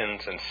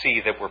connections and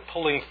see that we're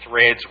pulling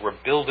threads, we're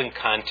building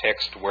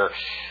context, we're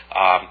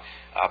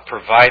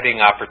providing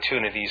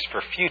opportunities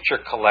for future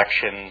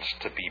collections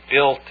to be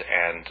built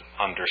and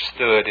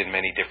understood in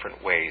many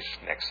different ways.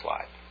 Next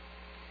slide.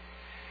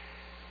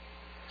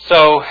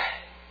 So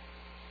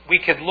we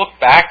could look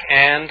back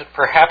and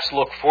perhaps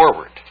look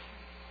forward.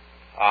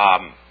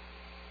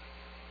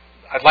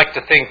 I'd like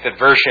to think that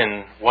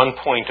version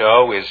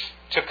 1.0 is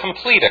to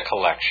complete a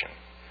collection.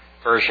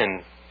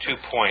 Version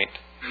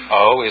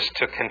 2.0 is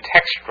to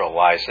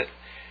contextualize it.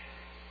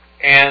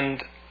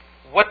 And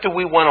what do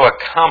we want to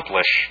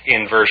accomplish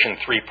in version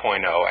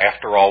 3.0?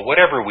 After all,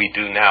 whatever we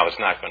do now is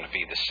not going to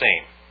be the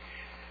same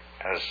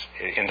as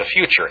in the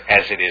future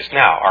as it is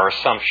now. Our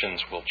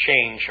assumptions will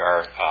change.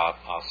 Our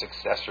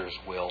successors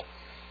will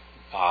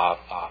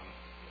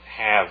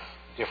have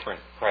different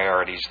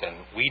priorities than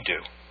we do,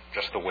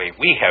 just the way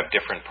we have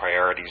different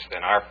priorities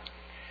than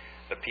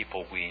the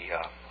people we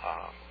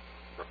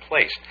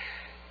replaced.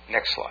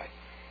 Next slide.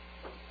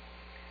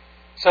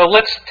 So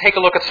let's take a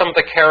look at some of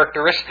the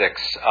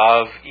characteristics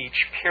of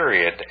each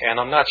period. And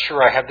I'm not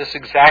sure I have this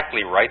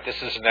exactly right.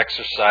 This is an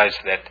exercise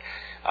that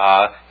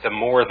the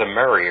more the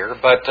merrier.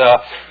 But,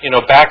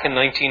 back in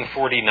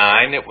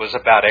 1949, it was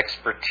about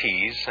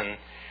expertise and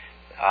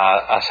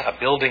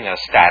building a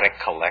static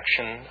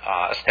collection,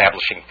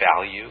 establishing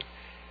value.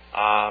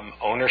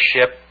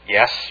 Ownership,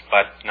 yes,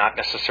 but not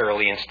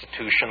necessarily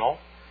institutional.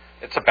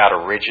 It's about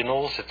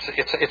originals.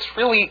 It's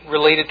really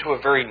related to a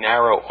very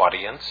narrow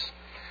audience.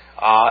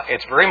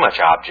 It's very much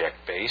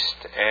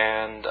object-based,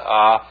 and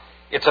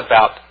it's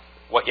about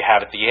what you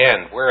have at the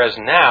end. Whereas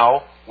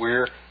now,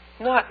 we're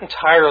not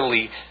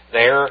entirely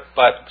there,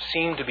 but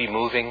seem to be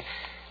moving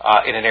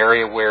in an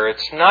area where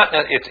it's not.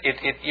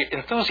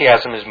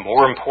 Enthusiasm is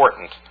more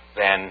important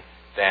than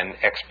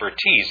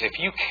expertise. If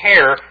you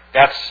care,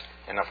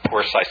 and of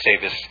course I say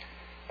this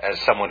as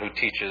someone who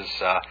teaches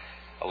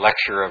a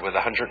lecture with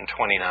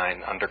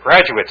 129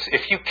 undergraduates.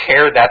 If you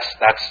care,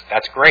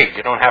 that's great.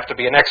 You don't have to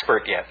be an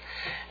expert yet.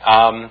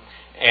 And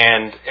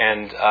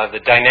the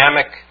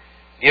dynamic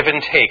give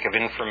and take of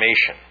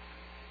information,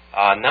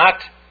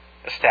 not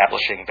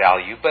establishing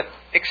value, but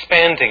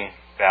expanding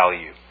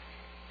value,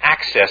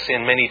 access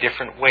in many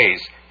different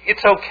ways.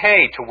 It's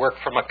okay to work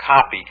from a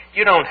copy.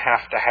 You don't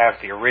have to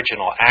have the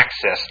original.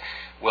 Access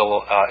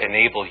will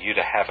enable you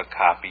to have a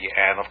copy.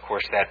 And, of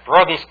course, that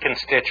broadens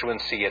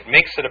constituency. It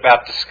makes it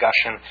about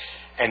discussion.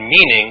 And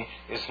meaning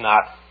is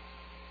not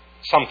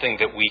something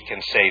that we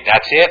can say,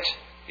 that's it.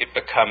 it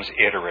becomes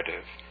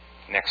iterative.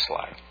 Next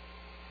slide.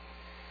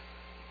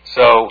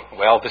 So,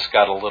 well, this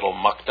got a little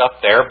mucked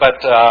up there,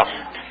 but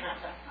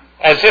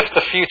as if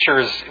the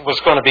future was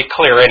going to be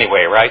clear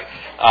anyway, right?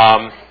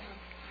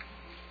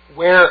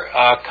 Where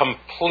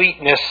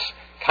completeness,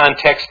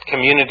 context,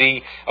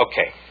 community,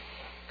 okay.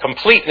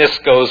 Completeness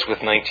goes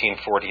with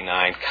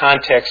 1949,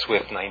 context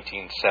with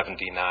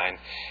 1979,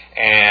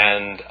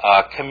 and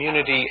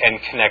community and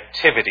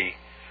connectivity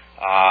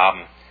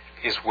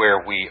is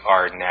where we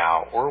are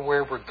now, or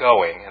where we're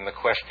going. And the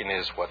question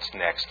is, what's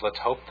next? Let's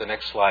hope the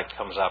next slide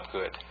comes up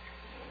good.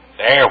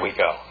 There we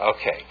go.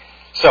 Okay.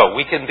 So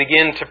we can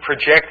begin to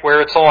project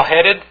where it's all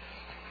headed.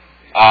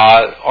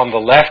 On the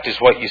left is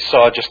what you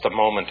saw just a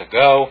moment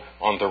ago.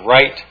 On the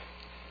right,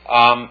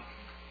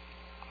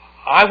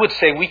 I would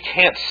say we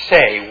can't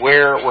say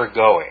where we're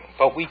going,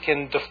 but we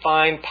can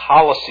define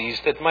policies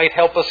that might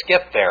help us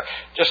get there.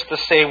 Just the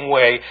same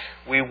way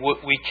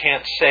we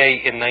can't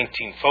say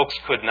folks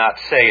could not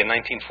say in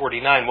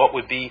 1949 what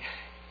would be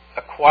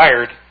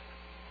acquired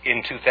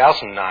in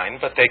 2009,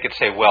 but they could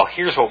say, well,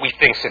 here's what we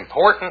think's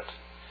important.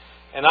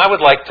 And I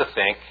would like to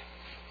think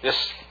this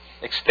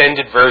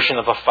extended version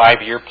of a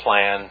 5-year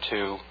plan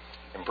to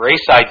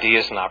embrace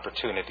ideas and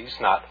opportunities,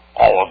 not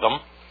all of them,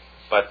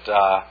 but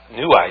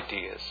new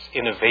ideas,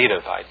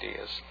 innovative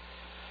ideas.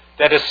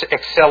 That is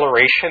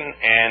acceleration,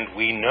 and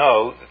we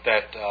know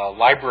that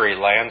library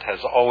land has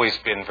always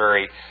been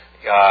very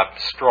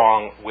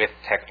strong with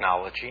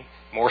technology,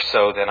 more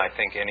so than I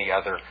think any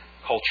other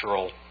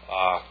cultural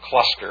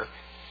cluster,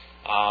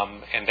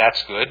 and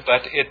that's good.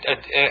 But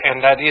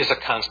and that is a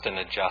constant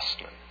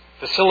adjustment.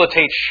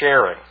 Facilitate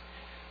sharing.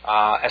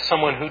 As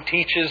someone who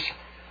teaches,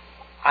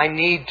 I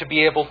need to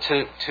be able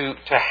to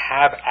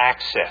have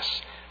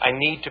access. I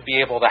need to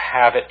be able to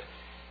have it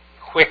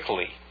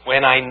quickly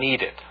when I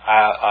need it.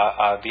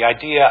 The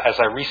idea, as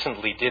I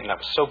recently did, and I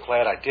was so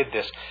glad I did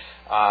this,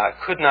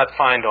 could not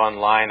find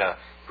online a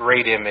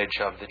great image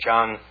of the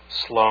John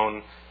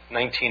Sloan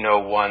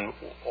 1901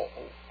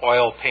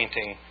 oil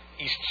painting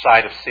east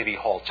side of City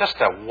Hall. Just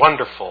a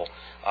wonderful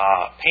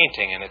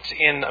painting, and it's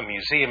in a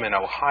museum in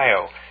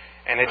Ohio.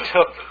 And it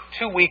took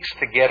 2 weeks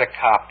to get a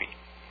copy.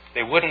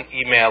 They wouldn't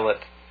email it.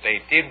 They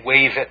did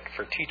waive it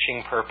for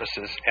teaching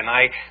purposes, and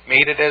I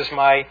made it as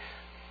my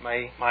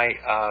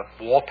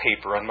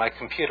wallpaper on my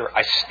computer.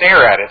 I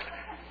stare at it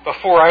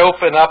before I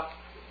open up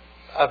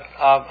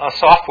a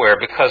software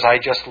because I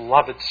just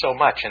love it so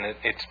much, and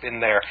it's been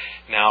there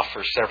now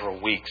for several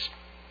weeks.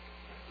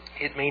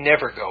 It may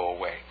never go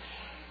away.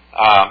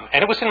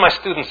 And it was in my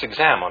student's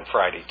exam on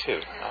Friday,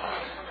 too.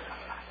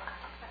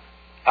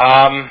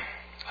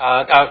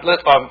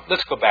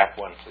 Let's go back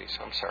one, please.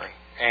 I'm sorry.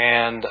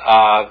 And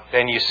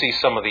then you see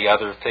some of the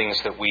other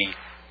things that we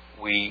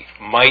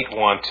might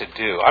want to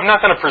do. I'm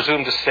not going to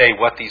presume to say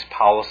what these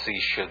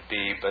policies should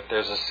be, but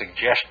there's a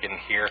suggestion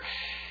here.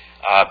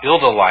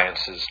 Build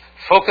alliances.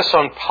 Focus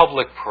on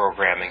public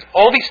programming.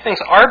 All these things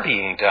are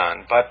being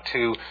done, but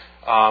to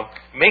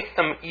make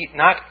them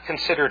not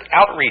considered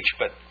outreach,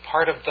 but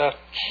part of the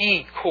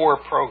key core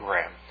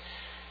program.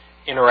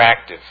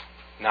 Interactive,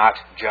 not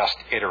just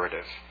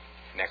iterative.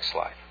 Next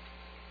slide.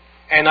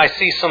 And I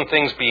see some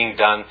things being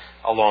done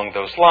along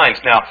those lines.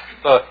 Now,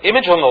 the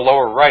image on the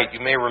lower right, you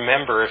may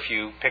remember if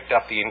you picked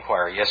up the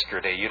Inquirer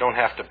yesterday. You don't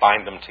have to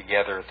bind them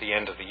together at the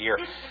end of the year.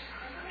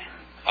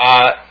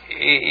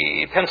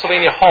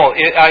 Pennsylvania Hall.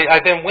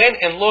 I then went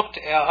and looked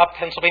up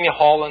Pennsylvania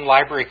Hall and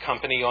Library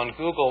Company on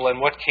Google,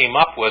 and what came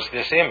up was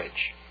this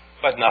image,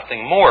 but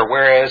nothing more.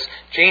 Whereas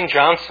Jane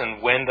Johnson,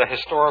 when the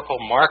historical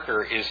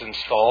marker is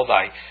installed,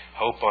 I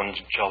hope on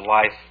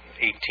July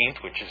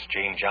 18th, which is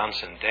Jane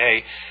Johnson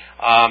Day,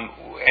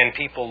 and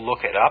people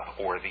look it up,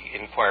 or the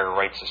Inquirer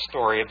writes a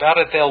story about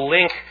it, they'll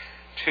link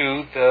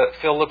to the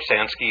Phil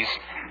Lipsansky's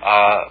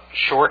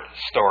short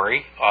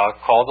story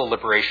called The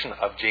Liberation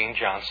of Jane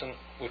Johnson,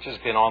 which has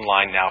been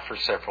online now for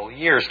several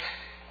years.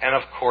 And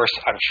of course,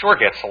 I'm sure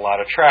gets a lot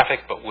of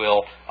traffic, but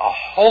will a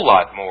whole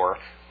lot more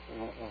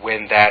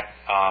when that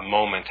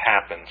moment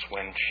happens,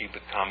 when she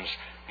becomes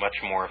much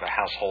more of a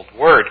household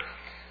word.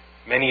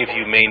 Many of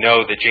you may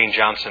know that Jane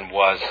Johnson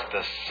was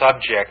the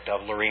subject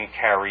of Lorraine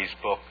Cary's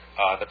book,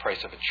 The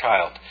Price of a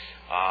Child.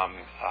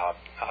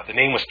 The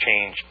name was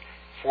changed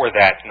for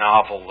that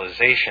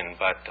novelization,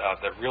 but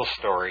the real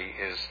story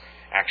is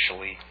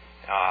actually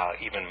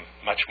even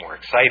much more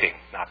exciting.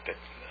 Not that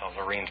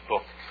Lorraine's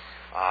book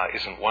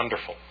isn't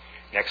wonderful.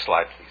 Next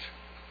slide, please.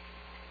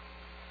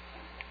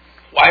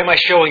 Why am I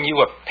showing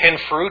you a pen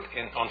fruit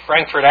on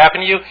Frankfurt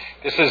Avenue?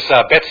 This is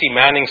Betsy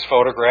Manning's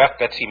photograph.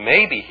 Betsy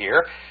may be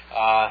here.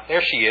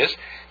 There she is.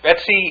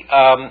 Betsy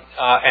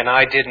and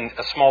I did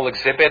a small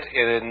exhibit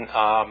in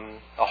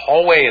a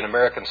hallway in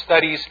American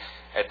Studies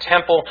at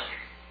Temple.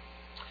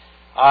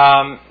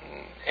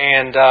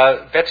 And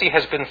Betsy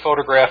has been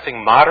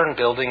photographing modern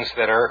buildings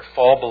that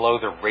fall below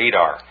the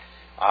radar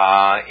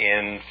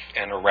in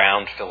and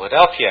around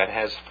Philadelphia, and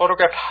has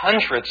photographed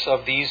hundreds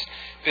of these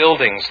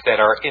buildings that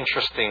are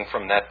interesting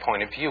from that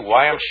point of view.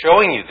 Why I'm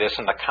showing you this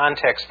in the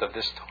context of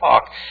this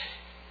talk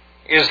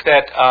is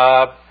that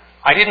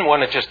I didn't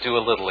want to just do a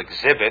little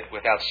exhibit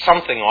without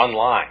something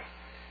online.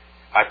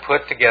 I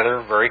put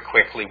together very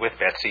quickly with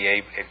Betsy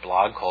a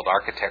blog called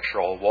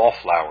Architectural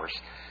Wallflowers.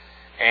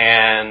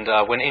 And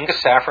when Inga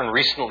Saffron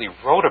recently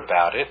wrote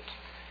about it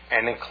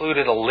and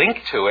included a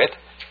link to it,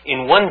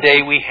 in one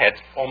day we had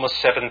almost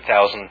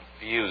 7,000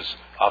 views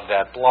of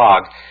that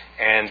blog.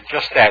 And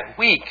just that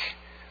week,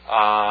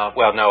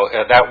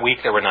 that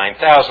week there were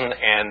 9,000,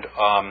 and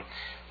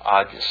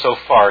so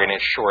far in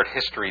its short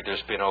history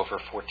there's been over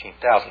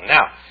 14,000.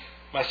 Now,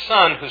 my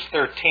son, who's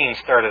 13,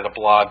 started a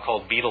blog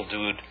called Beetle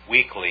Dude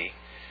Weekly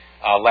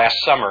last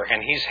summer,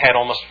 and he's had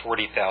almost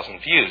 40,000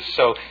 views.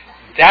 So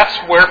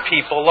that's where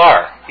people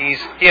are. He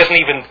hasn't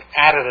even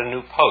added a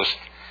new post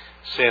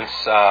since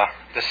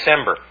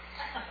December.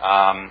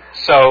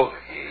 So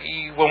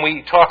when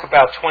we talk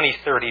about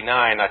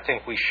 2039, I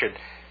think we should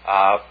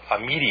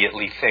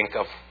immediately think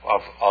of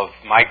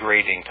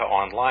migrating to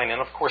online,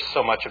 and of course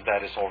so much of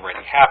that is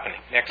already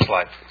happening. Next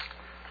slide, please.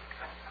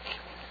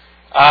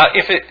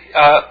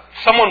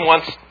 Someone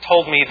once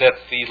told me that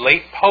the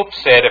late Pope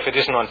said, if it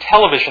isn't on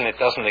television, it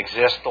doesn't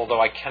exist,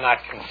 although I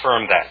cannot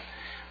confirm that.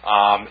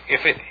 I'm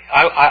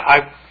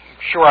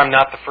sure I'm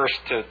not the first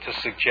to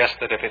suggest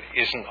that if it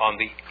isn't on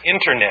the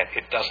Internet,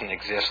 it doesn't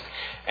exist.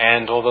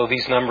 And although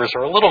these numbers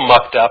are a little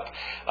mucked up,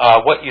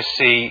 what you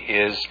see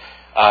is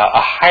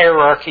a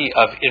hierarchy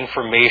of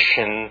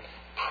information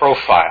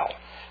profile.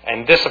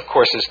 And this, of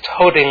course, is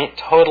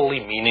totally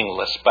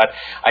meaningless. But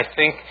I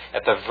think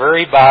at the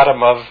very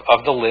bottom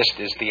of the list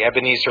is the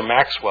Ebenezer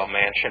Maxwell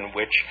Mansion,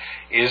 which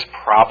is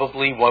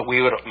probably what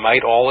we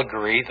might all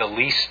agree the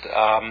least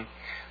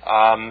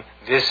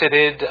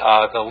visited,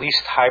 the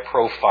least high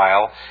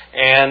profile,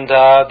 and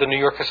the New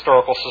York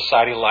Historical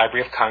Society,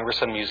 Library of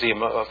Congress, and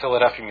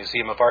Philadelphia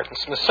Museum of Art and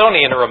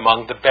Smithsonian are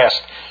among the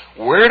best.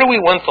 Where do we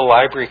want the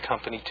library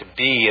company to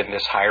be in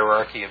this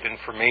hierarchy of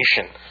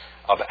information,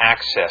 of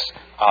access,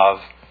 of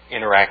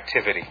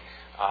interactivity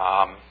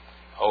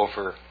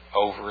over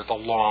the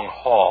long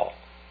haul?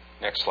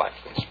 Next slide,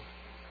 please.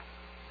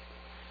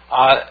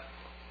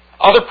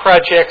 Other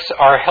projects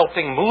are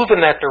helping move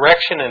in that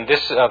direction, and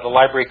this, the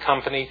library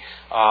company,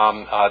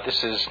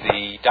 this is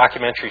the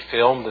documentary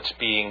film that's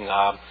being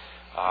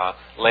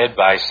led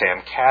by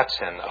Sam Katz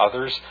and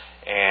others,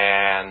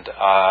 and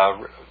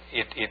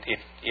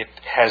it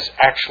has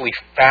actually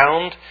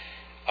found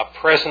a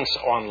presence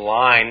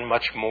online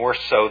much more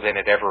so than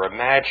it ever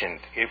imagined.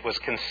 It was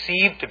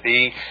conceived to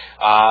be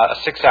a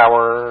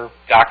 6-hour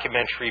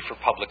documentary for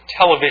public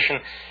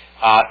television.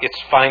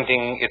 It's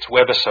finding its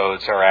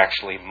webisodes are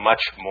actually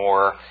much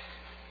more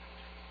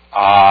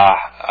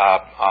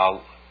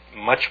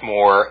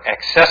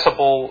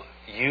accessible,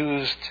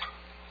 used.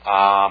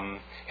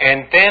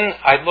 And then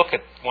I look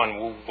at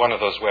one of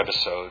those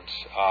webisodes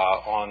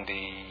on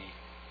the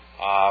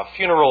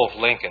Funeral of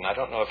Lincoln. I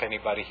don't know if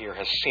anybody here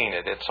has seen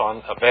it. It's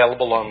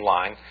available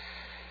online.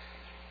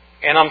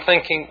 And I'm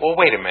thinking, well,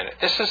 wait a minute.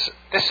 This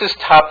is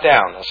top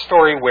down, a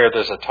story where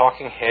there's a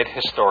talking head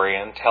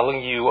historian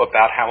telling you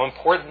about how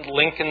important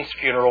Lincoln's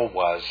funeral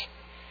was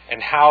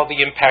and how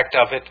the impact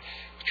of it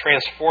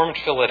transformed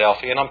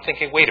Philadelphia. And I'm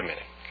thinking, wait a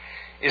minute.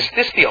 Is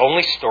this the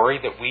only story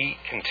that we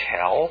can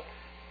tell?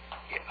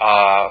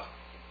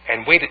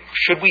 And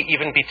should we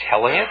even be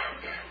telling it?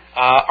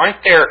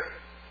 Aren't there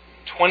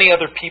 20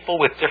 other people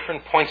with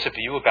different points of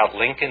view about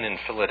Lincoln in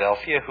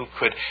Philadelphia who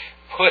could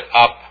put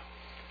up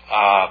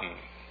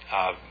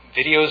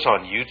videos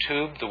on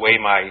YouTube the way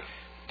my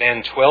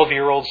then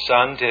 12-year-old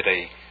son did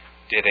a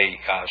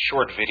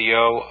short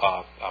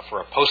video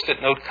for a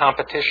Post-it note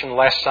competition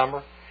last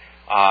summer,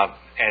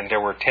 and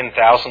there were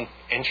 10,000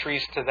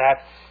 entries to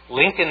that.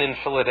 Lincoln in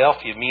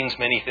Philadelphia means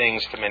many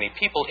things to many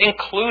people,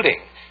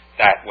 including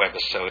that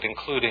webisode,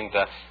 including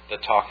the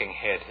talking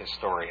head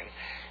historian.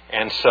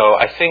 And so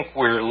I think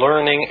we're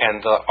learning,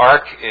 and the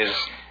arc is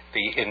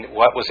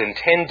what was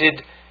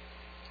intended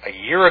a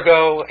year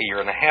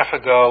and a half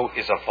ago,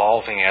 is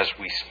evolving as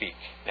we speak.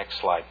 Next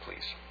slide,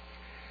 please.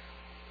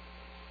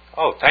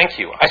 Oh, thank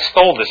you. I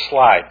stole this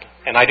slide,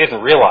 and I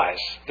didn't realize.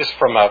 This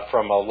from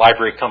a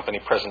library company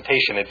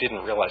presentation. I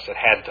didn't realize it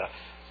had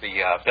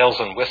the bells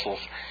and whistles.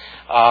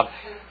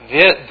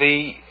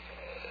 The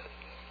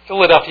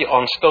Philadelphia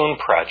on Stone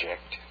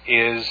project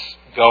is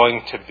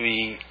going to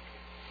be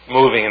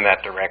moving in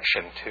that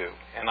direction too.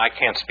 And I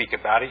can't speak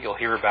about it. You'll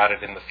hear about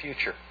it in the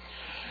future.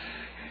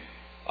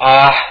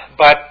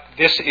 But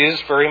this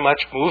is very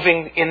much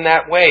moving in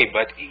that way.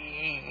 But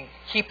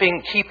keep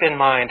in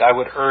mind, I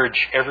would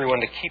urge everyone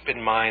to keep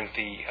in mind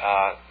the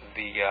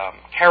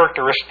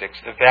characteristics,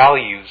 the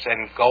values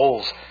and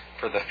goals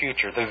for the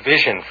future, the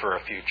vision for a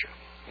future.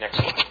 Next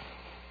slide.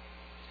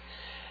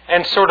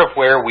 And sort of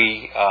where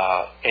we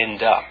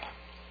end up,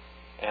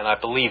 and I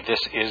believe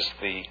this is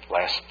the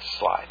last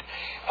slide,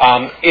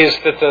 is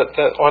that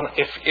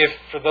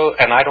for those,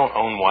 and I don't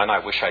own one, I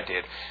wish I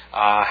did,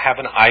 have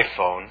an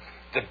iPhone.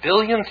 The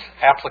billionth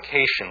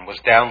application was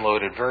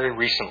downloaded very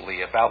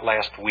recently, about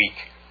last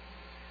week,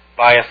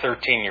 by a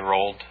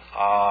 13-year-old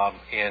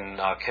in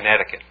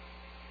Connecticut.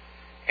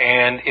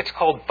 And it's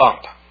called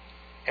Bump.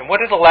 And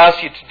what it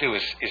allows you to do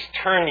is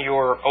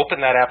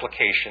open that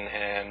application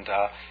and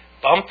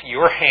bump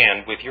your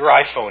hand with your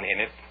iPhone in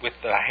it with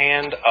the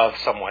hand of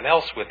someone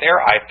else with their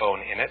iPhone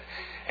in it,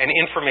 and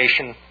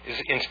information is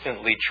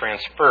instantly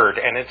transferred.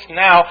 And it's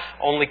now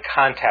only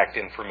contact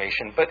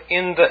information, but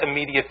in the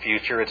immediate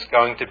future it's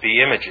going to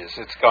be images,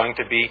 it's going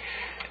to be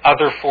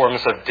other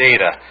forms of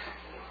data.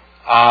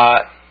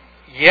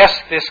 Yes,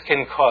 this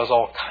can cause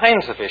all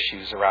kinds of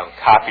issues around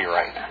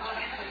copyright,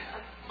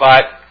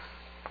 but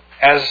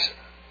as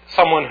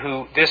someone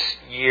who this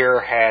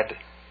year had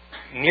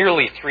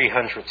nearly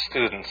 300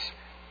 students,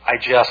 I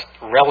just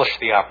relish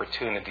the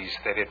opportunities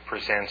that it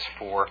presents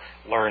for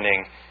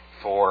learning,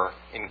 for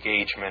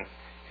engagement,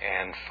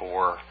 and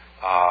for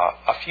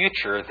a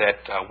future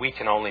that we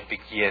can only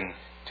begin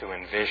to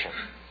envision.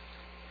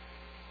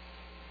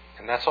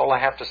 And that's all I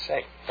have to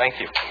say. Thank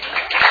you.